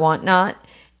 waste not, want not.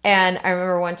 And I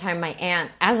remember one time my aunt,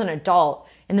 as an adult,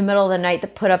 in the middle of the night,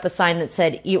 that put up a sign that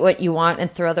said, eat what you want and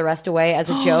throw the rest away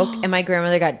as a joke. And my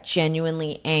grandmother got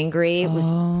genuinely angry. It was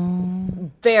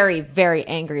very, very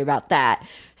angry about that.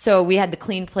 So we had the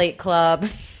Clean Plate Club.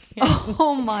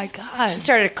 Oh my gosh. She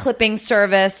started a clipping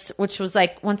service, which was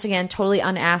like, once again, totally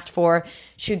unasked for.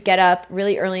 She would get up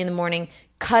really early in the morning,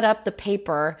 cut up the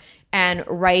paper, and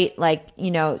write like,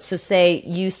 you know, so say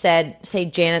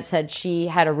Janet said she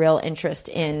had a real interest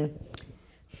in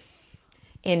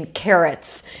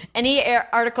carrots. Any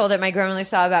article that my grandmother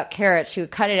saw about carrots, she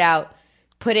would cut it out,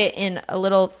 put it in a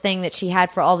little thing that she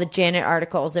had for all the Janet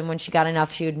articles, and when she got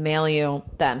enough, she would mail you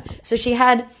them. So she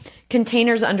had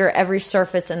containers under every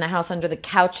surface in the house, under the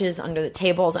couches, under the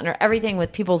tables, under everything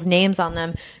with people's names on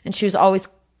them, and she was always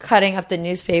cutting up the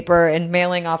newspaper and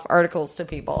mailing off articles to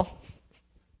people.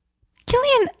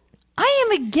 Gillian, I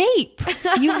am agape.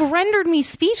 You've rendered me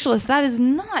speechless. That is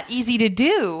not easy to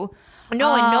do.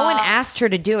 No, and no one asked her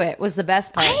to do it, was the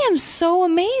best part. I am so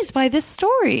amazed by this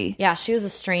story. Yeah, she was a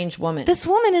strange woman. This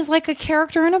woman is like a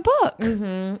character in a book.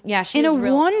 Mm-hmm. Yeah, in a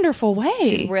wonderful way.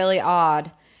 She's really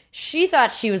odd. She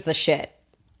thought she was the shit.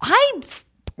 I'm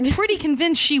pretty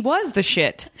convinced she was the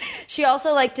shit. She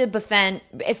also liked to befriend.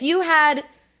 If you had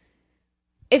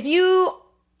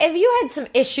some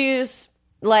issues,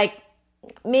 like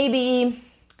maybe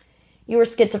you were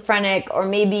schizophrenic, or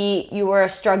maybe you were a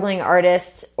struggling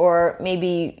artist, or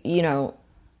maybe, you know,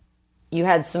 you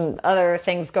had some other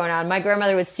things going on, my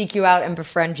grandmother would seek you out and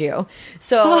befriend you.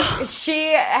 So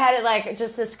she had like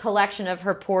just this collection of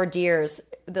her poor dears,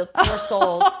 the poor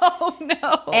souls. Oh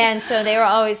no. And so they were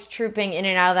always trooping in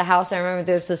and out of the house. I remember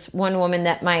there's this one woman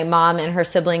that my mom and her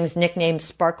siblings nicknamed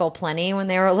Sparkle Plenty when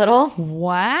they were little.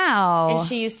 Wow. And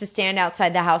she used to stand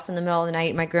outside the house in the middle of the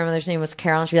night. My grandmother's name was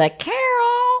Carol, and she'd be like, Carol!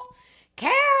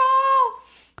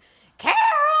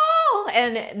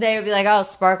 And they would be like, oh,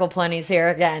 Sparkle Plenty's here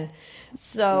again.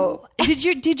 So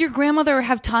did your grandmother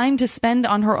have time to spend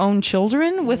on her own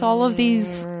children with all of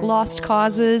these lost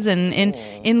causes and an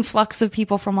influx of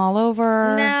people from all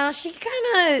over? No, she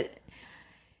kind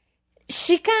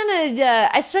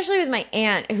of, especially with my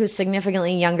aunt, who's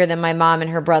significantly younger than my mom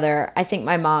and her brother. I think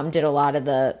my mom did a lot of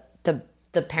the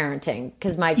parenting,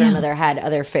 because my grandmother had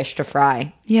other fish to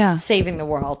fry. Yeah, saving the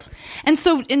world. And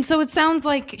so it sounds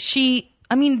like she.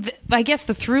 I mean, I guess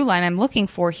the through line I'm looking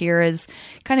for here is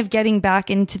kind of getting back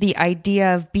into the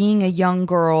idea of being a young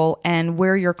girl and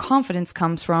where your confidence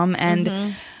comes from.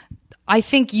 And I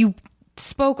think you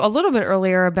spoke a little bit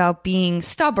earlier about being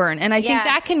stubborn. And I think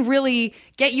that can really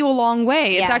get you a long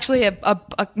way. It's actually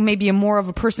maybe a more of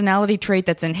a personality trait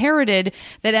that's inherited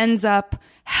that ends up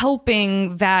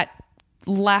helping that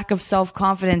lack of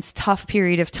self-confidence, tough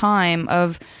period of time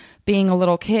of being a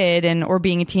little kid or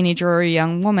being a teenager or a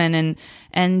young woman.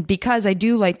 And because I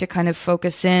do like to kind of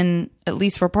focus in, at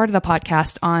least for part of the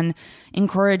podcast, on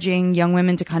encouraging young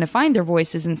women to kind of find their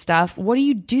voices and stuff. What do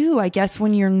you do, I guess,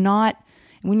 when you're not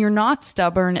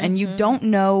stubborn and you don't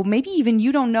know, maybe even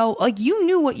you don't know, like you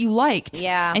knew what you liked.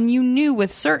 Yeah. And you knew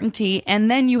with certainty. And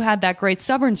then you had that great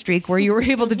stubborn streak where you were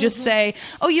able to just say,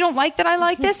 oh, you don't like that I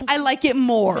like this? I like it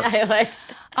more.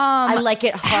 I like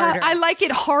it harder. I like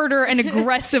it harder and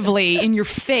aggressively in your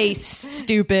face,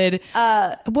 stupid.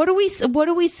 What do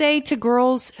we say to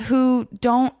girls who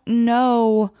don't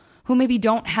know, who maybe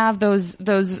don't have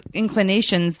those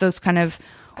inclinations, those kind of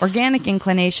organic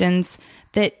inclinations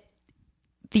that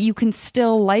you can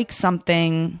still like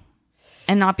something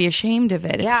and not be ashamed of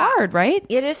it? It's hard, right?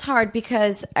 It is hard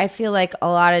because I feel like a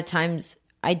lot of times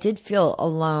I did feel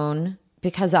alone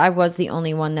because I was the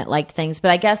only one that liked things. But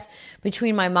I guess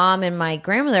between my mom and my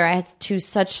grandmother, I had two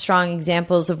such strong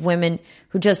examples of women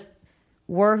who just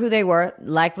were who they were,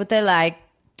 liked what they liked.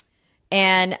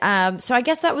 And so I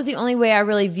guess that was the only way I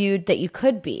really viewed that you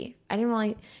could be. I didn't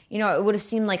really, it would have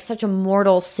seemed like such a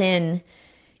mortal sin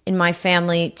in my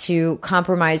family to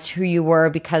compromise who you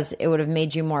were because it would have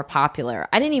made you more popular.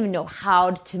 I didn't even know how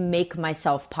to make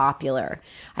myself popular.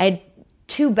 I had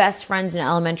two best friends in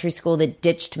elementary school that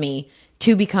ditched me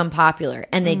to become popular,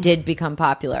 and they did become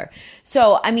popular.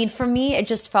 So, I mean, for me, it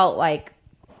just felt like,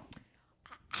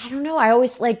 I don't know, I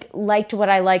always liked what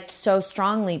I liked so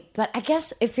strongly. But I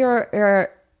guess if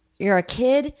you're a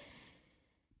kid,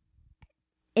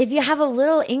 if you have a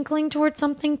little inkling towards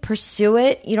something, pursue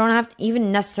it. You don't have to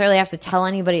even necessarily have to tell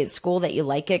anybody at school that you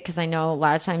like it, because I know a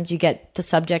lot of times you get the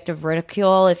subject of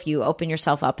ridicule if you open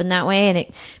yourself up in that way, and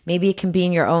maybe it can be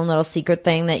in your own little secret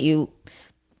thing that you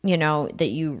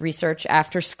research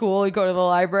after school. You go to the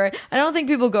library. I don't think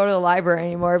people go to the library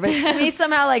anymore, but to me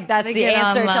somehow like that's the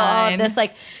answer to all of this.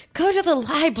 Like, go to the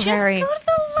library. Just go to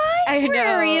the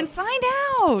library and find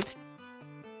out.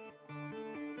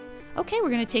 Okay, we're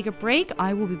going to take a break.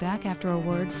 I will be back after a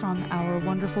word from our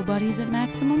wonderful buddies at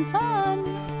Maximum Fun.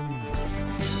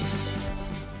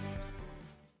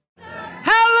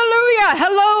 Hallelujah!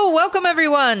 Hello, welcome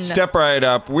everyone. Step right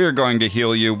up. We're going to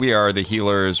heal you. We are the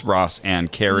healers, Ross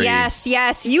and Carrie. Yes,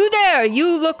 you there.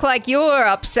 You look like you're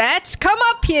upset. Come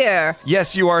up here.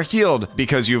 Yes, you are healed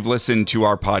because you've listened to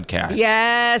our podcast.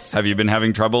 Yes. Have you been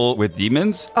having trouble with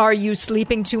demons? Are you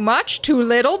sleeping too much, too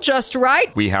little, just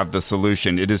right? We have the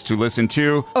solution. It is to listen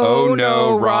to Oh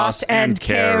No, Ross and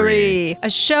Carrie. A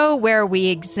show where we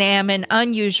examine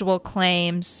unusual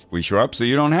claims. We show up so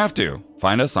you don't have to.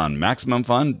 Find us on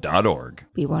MaximumFun.org.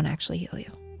 We won't actually heal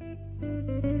you.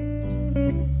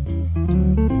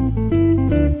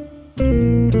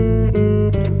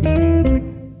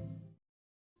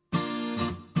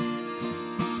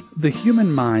 The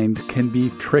human mind can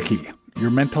be tricky. Your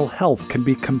mental health can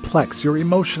be complex. Your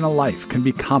emotional life can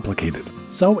be complicated.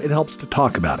 So it helps to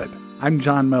talk about it. I'm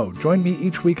John Moe. Join me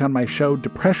each week on my show,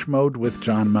 Depression Mode with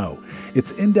John Moe.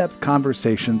 It's in-depth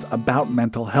conversations about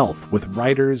mental health with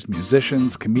writers,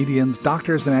 musicians, comedians,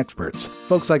 doctors, and experts.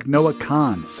 Folks like Noah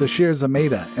Kahn, Sashir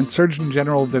Zameda, and Surgeon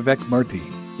General Vivek Murthy.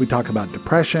 We talk about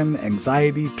depression,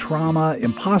 anxiety, trauma,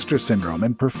 imposter syndrome,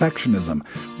 and perfectionism.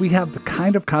 We have the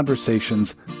kind of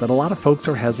conversations that a lot of folks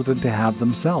are hesitant to have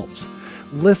themselves.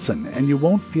 Listen, and you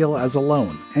won't feel as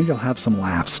alone, and you'll have some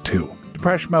laughs, too.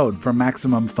 Depression Mode from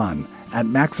Maximum Fun at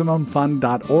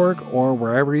MaximumFun.org or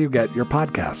wherever you get your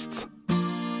podcasts.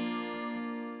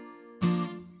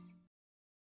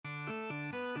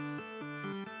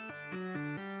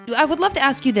 I would love to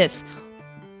ask you this.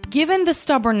 Given the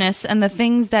stubbornness and the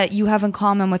things that you have in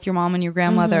common with your mom and your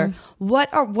grandmother,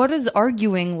 what is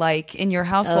arguing like in your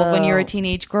household when you're a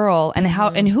teenage girl, and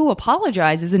and who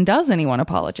apologizes, and does anyone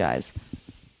apologize?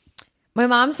 My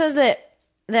mom says that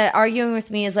arguing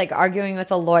with me is like arguing with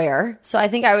a lawyer. So I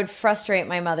think I would frustrate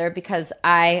my mother because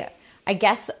I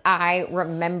guess I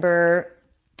remember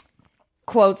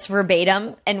quotes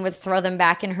verbatim and would throw them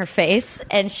back in her face,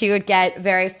 and she would get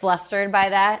very flustered by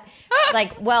that.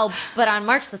 Like, well, but on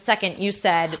March the 2nd, you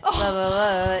said, blah,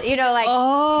 blah, blah.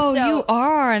 So you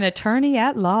are an attorney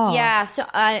at law. Yeah. So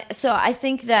I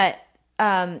think that,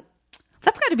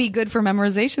 that's got to be good for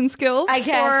memorization skills. I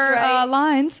guess, for right?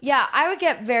 Lines. Yeah, I would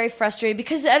get very frustrated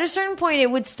because at a certain point it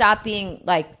would stop being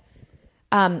like,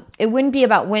 it wouldn't be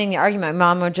about winning the argument. My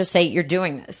mom would just say, "You're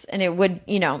doing this," and it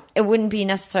wouldn't be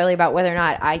necessarily about whether or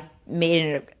not I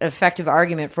made an effective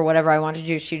argument for whatever I wanted to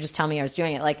do. She would just tell me I was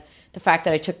doing it. Like the fact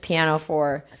that I took piano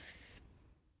for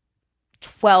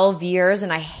 12 years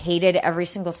and I hated every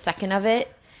single second of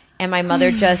it. And my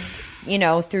mother just,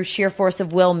 through sheer force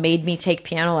of will, made me take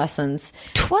piano lessons.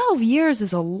 12 years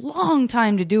is a long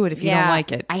time to do it if you don't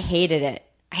like it. I hated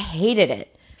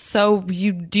it. So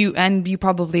you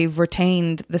probably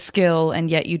retained the skill, and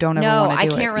yet you don't ever want to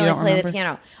do it. No, I can't really play the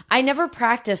piano. I never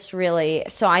practiced really,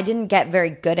 so I didn't get very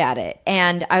good at it.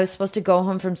 And I was supposed to go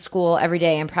home from school every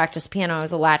day and practice piano. I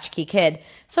was a latchkey kid.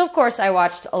 So, of course, I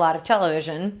watched a lot of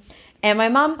television. And my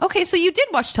mom... Okay, so you did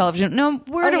watch television. No,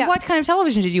 what kind of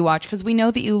television did you watch? Because we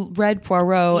know that you read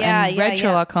Poirot and read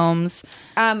Sherlock Holmes.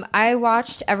 I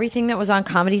watched everything that was on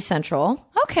Comedy Central.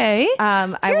 Okay.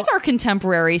 Here's our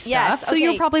contemporary stuff. Yes, so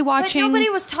you're probably watching... But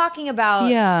nobody was talking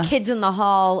about Kids in the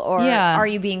Hall or Are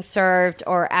You Being Served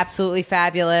or Absolutely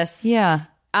Fabulous. Yeah.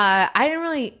 I didn't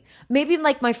really... Maybe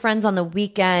like my friends on the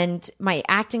weekend, my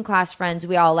acting class friends,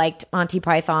 we all liked Monty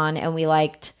Python and we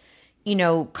liked...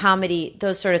 comedy,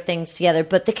 those sort of things together.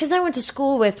 But the kids I went to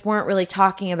school with weren't really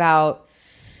talking about,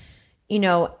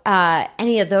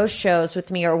 any of those shows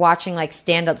with me or watching like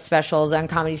stand-up specials on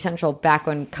Comedy Central back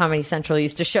when Comedy Central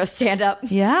used to show stand-up.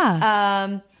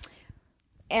 Yeah.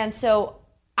 And so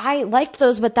I liked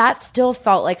those, but that still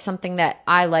felt like something that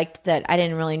I liked that I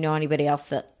didn't really know anybody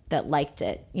else that liked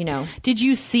it, Did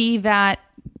you see that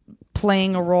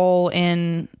playing a role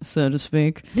in, so to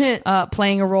speak,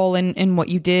 playing a role in what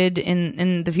you did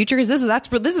in the future? Because this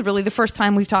is really the first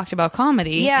time we've talked about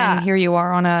comedy. Yeah. And here you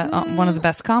are on one of the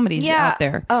best comedies out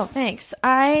there. Oh, thanks.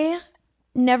 I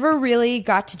never really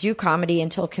got to do comedy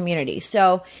until Community.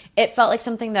 So it felt like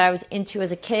something that I was into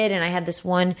as a kid. And I had this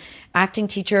one acting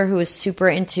teacher who was super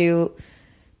into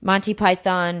Monty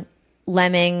Python,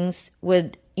 Lemmings,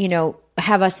 would,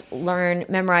 have us learn,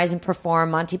 memorize, and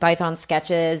perform Monty Python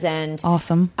sketches. And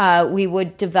awesome. We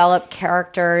would develop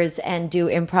characters and do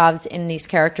improvs in these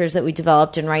characters that we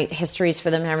developed and write histories for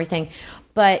them and everything.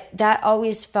 But that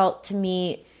always felt to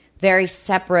me very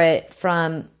separate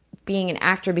from being an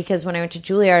actor, because when I went to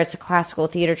Juilliard, it's a classical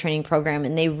theater training program,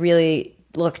 and they really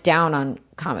look down on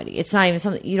comedy. It's not even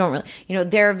something you don't really,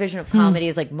 their vision of comedy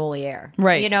is like Moliere.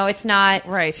 Right. It's not,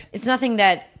 right. It's nothing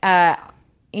that,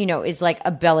 is like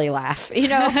a belly laugh,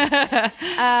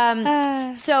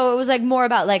 So it was like more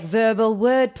about like verbal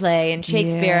wordplay and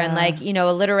Shakespeare and like,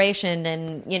 alliteration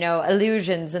and,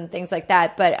 allusions and things like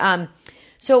that. But,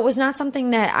 so it was not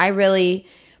something that I really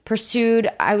pursued.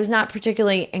 I was not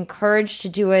particularly encouraged to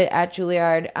do it at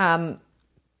Juilliard.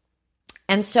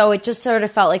 And so it just sort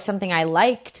of felt like something I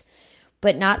liked,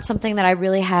 but not something that I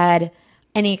really had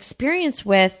any experience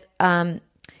with.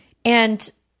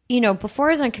 Before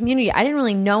I was on Community, I didn't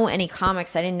really know any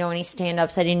comics. I didn't know any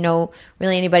stand-ups. I didn't know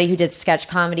really anybody who did sketch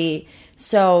comedy.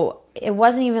 So it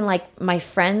wasn't even like my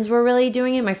friends were really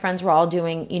doing it. My friends were all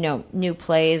doing, new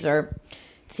plays or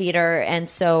theater. And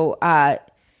so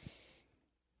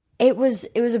it was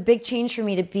a big change for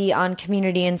me to be on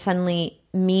Community and suddenly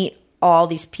meet all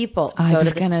these people. Go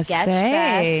to the Sketch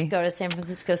Fest. Go to San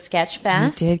Francisco Sketch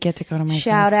Fest. I did get to go to my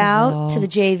Shout festival. out to the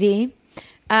JV.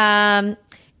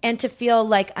 And to feel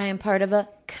like I am part of a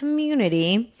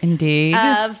community indeed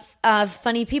of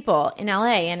funny people in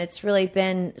LA. And it's really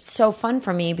been so fun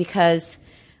for me because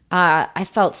I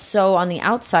felt so on the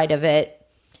outside of it.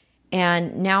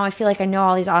 And now I feel like I know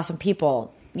all these awesome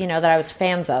people, that I was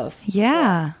fans of.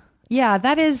 Yeah. Yeah,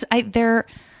 that is, there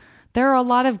are a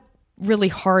lot of really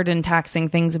hard and taxing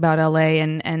things about LA,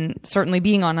 and certainly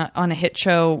being on a hit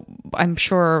show, I'm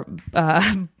sure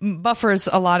buffers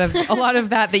a lot of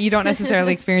that you don't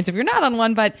necessarily experience if you're not on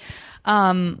one. But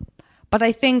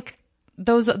I think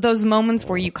those moments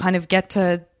where you kind of get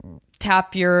to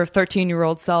tap your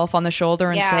 13-year-old self on the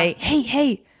shoulder and say,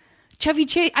 hey, Chevy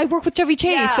Chase, I work with Chevy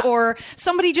Chase, or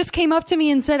somebody just came up to me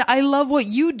and said, I love what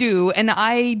you do. And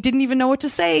I didn't even know what to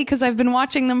say because I've been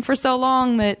watching them for so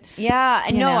long that. Yeah.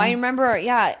 No, I remember.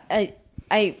 I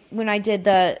when I did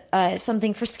the,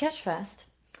 something for Sketchfest,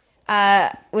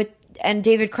 and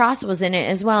David Cross was in it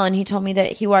as well. And he told me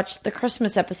that he watched the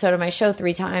Christmas episode of my show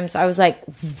 3 times. I was like,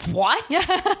 what? It's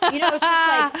just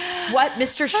like, what,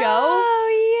 Mr. Show?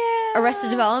 Oh, yeah. Arrested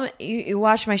Development, you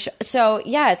watch my show. So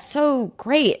yeah, it's so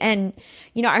great. And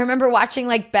I remember watching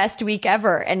like Best Week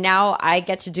Ever, and now I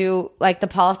get to do like the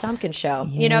Paul F. Tompkins show.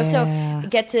 So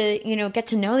get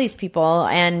to know these people.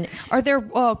 And are there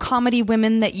comedy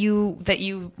women that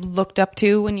you looked up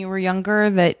to when you were younger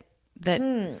that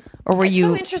or were you?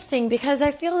 So interesting because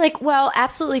I feel like,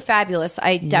 Absolutely Fabulous.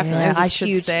 I definitely was a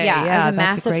huge, I was a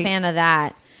massive fan of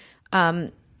that.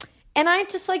 And I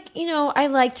just I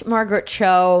liked Margaret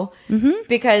Cho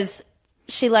because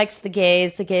she likes the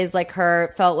gays. The gays like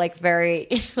her. Felt like very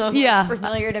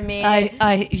familiar to me.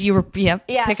 You were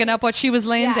picking up what she was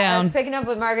laying down. I was picking up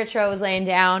what Margaret Cho was laying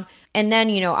down. And then,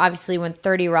 obviously when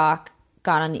 30 Rock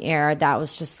got on the air, that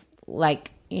was just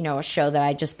like, a show that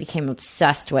I just became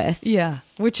obsessed with. Yeah.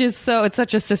 Which is it's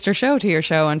such a sister show to your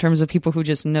show in terms of people who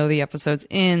just know the episodes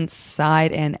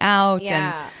inside and out.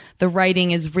 Yeah. And the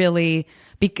writing is really,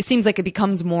 seems like it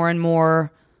becomes more and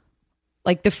more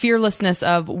like the fearlessness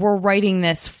of we're writing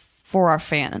this for our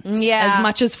fans as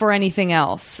much as for anything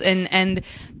else. And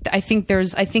I think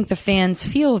the fans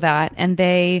feel that and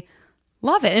they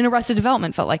love it. And Arrested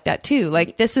Development felt like that too.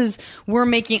 Like we're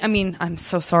making, I mean, I'm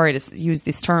so sorry to use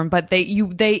this term, but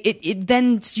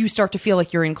then you start to feel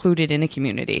like you're included in a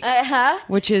community,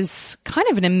 which is kind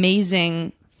of an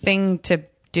amazing thing to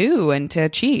do and to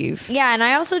achieve. Yeah. And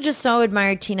I also just so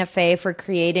admire Tina Fey for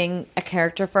creating a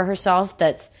character for herself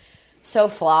that's so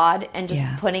flawed and just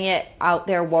putting it out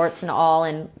there, warts and all.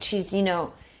 And she's,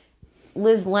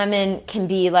 Liz Lemon can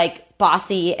be like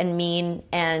bossy and mean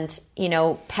and,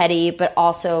 petty, but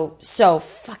also so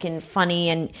fucking funny.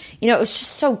 And, it was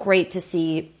just so great to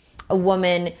see a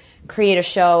woman create a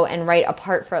show and write a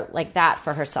part for like that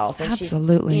for herself. And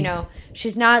absolutely.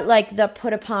 She's not like the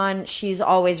put upon, she's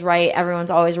always right,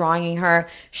 everyone's always wronging her.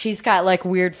 She's got like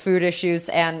weird food issues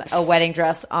and a wedding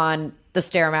dress on the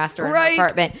Stairmaster in her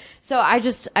apartment. So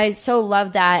I so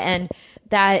love that. And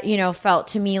that, felt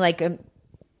to me like a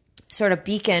sort of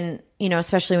beacon,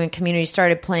 especially when Community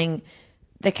started playing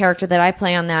the character that I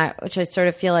play on that, which I sort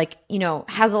of feel like,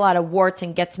 has a lot of warts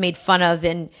and gets made fun of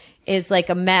and is like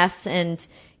a mess and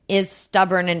is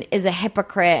stubborn and is a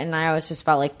hypocrite. And I always just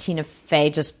felt like Tina Fey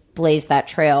just blazed that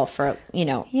trail for,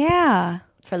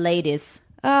 for ladies.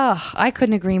 Oh, I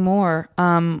couldn't agree more.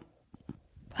 Wow,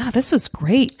 this was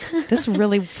great. This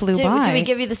really flew by. Did we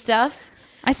give you the stuff?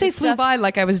 I say flew by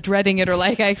like I was dreading it or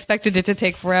like I expected it to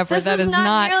take forever. This was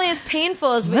not nearly as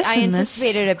painful as I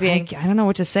anticipated it being. I don't know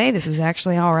what to say. This was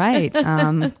actually all right.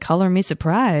 Color me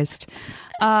surprised.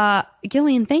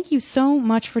 Gillian, thank you so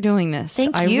much for doing this.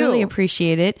 Thank you. I really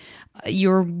appreciate it.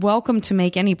 You're welcome to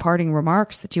make any parting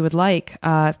remarks that you would like.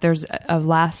 If there's a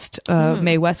last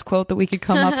Mae West quote that we could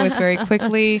come up with very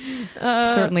quickly,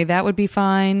 certainly that would be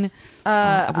fine.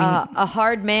 A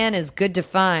hard man is good to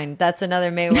find. That's another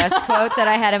Mae West quote that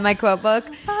I had in my quote book.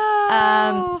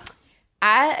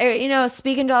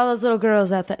 Speaking to all those little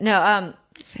girls out there. No, I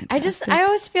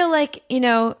always feel like,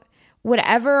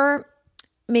 whatever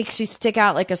makes you stick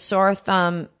out like a sore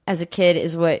thumb as a kid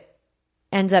is what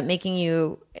ends up making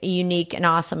you a unique and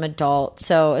awesome adult.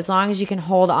 So as long as you can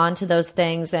hold on to those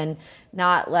things and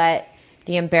not let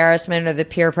the embarrassment or the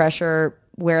peer pressure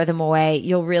wear them away,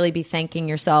 you'll really be thanking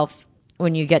yourself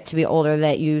when you get to be older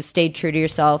that you stayed true to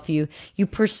yourself. You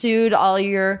pursued all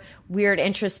your weird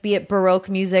interests, be it Baroque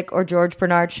music or George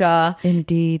Bernard Shaw.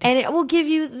 Indeed. And it will give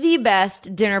you the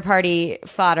best dinner party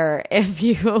fodder if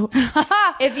you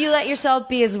let yourself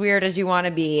be as weird as you want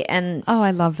to be. And I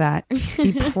love that.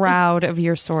 Be proud of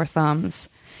your sore thumbs.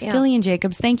 Yeah. Gillian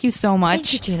Jacobs, thank you so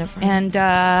much. Thank you, Jennifer.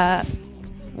 And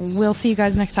we'll see you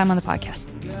guys next time on the podcast.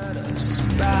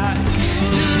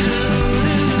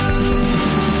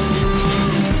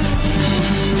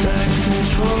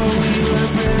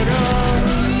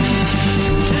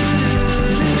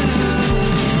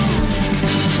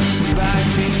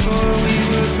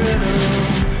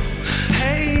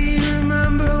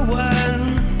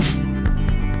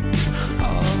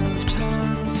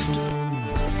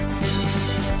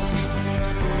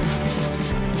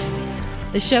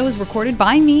 The show is recorded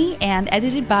by me and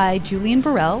edited by Julian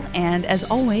Burrell. And as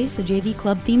always, the JV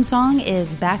Club theme song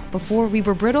is Back Before We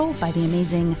Were Brittle by the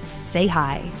amazing Say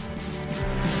Hi.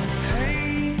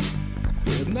 Hey,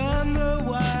 remember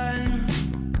when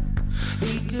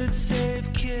we could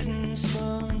save kittens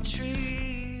from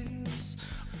trees?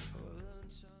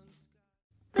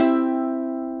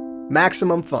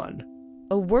 Maximum Fun,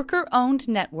 A worker-owned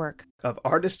network of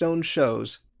artist-owned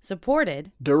shows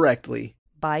supported directly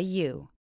by you.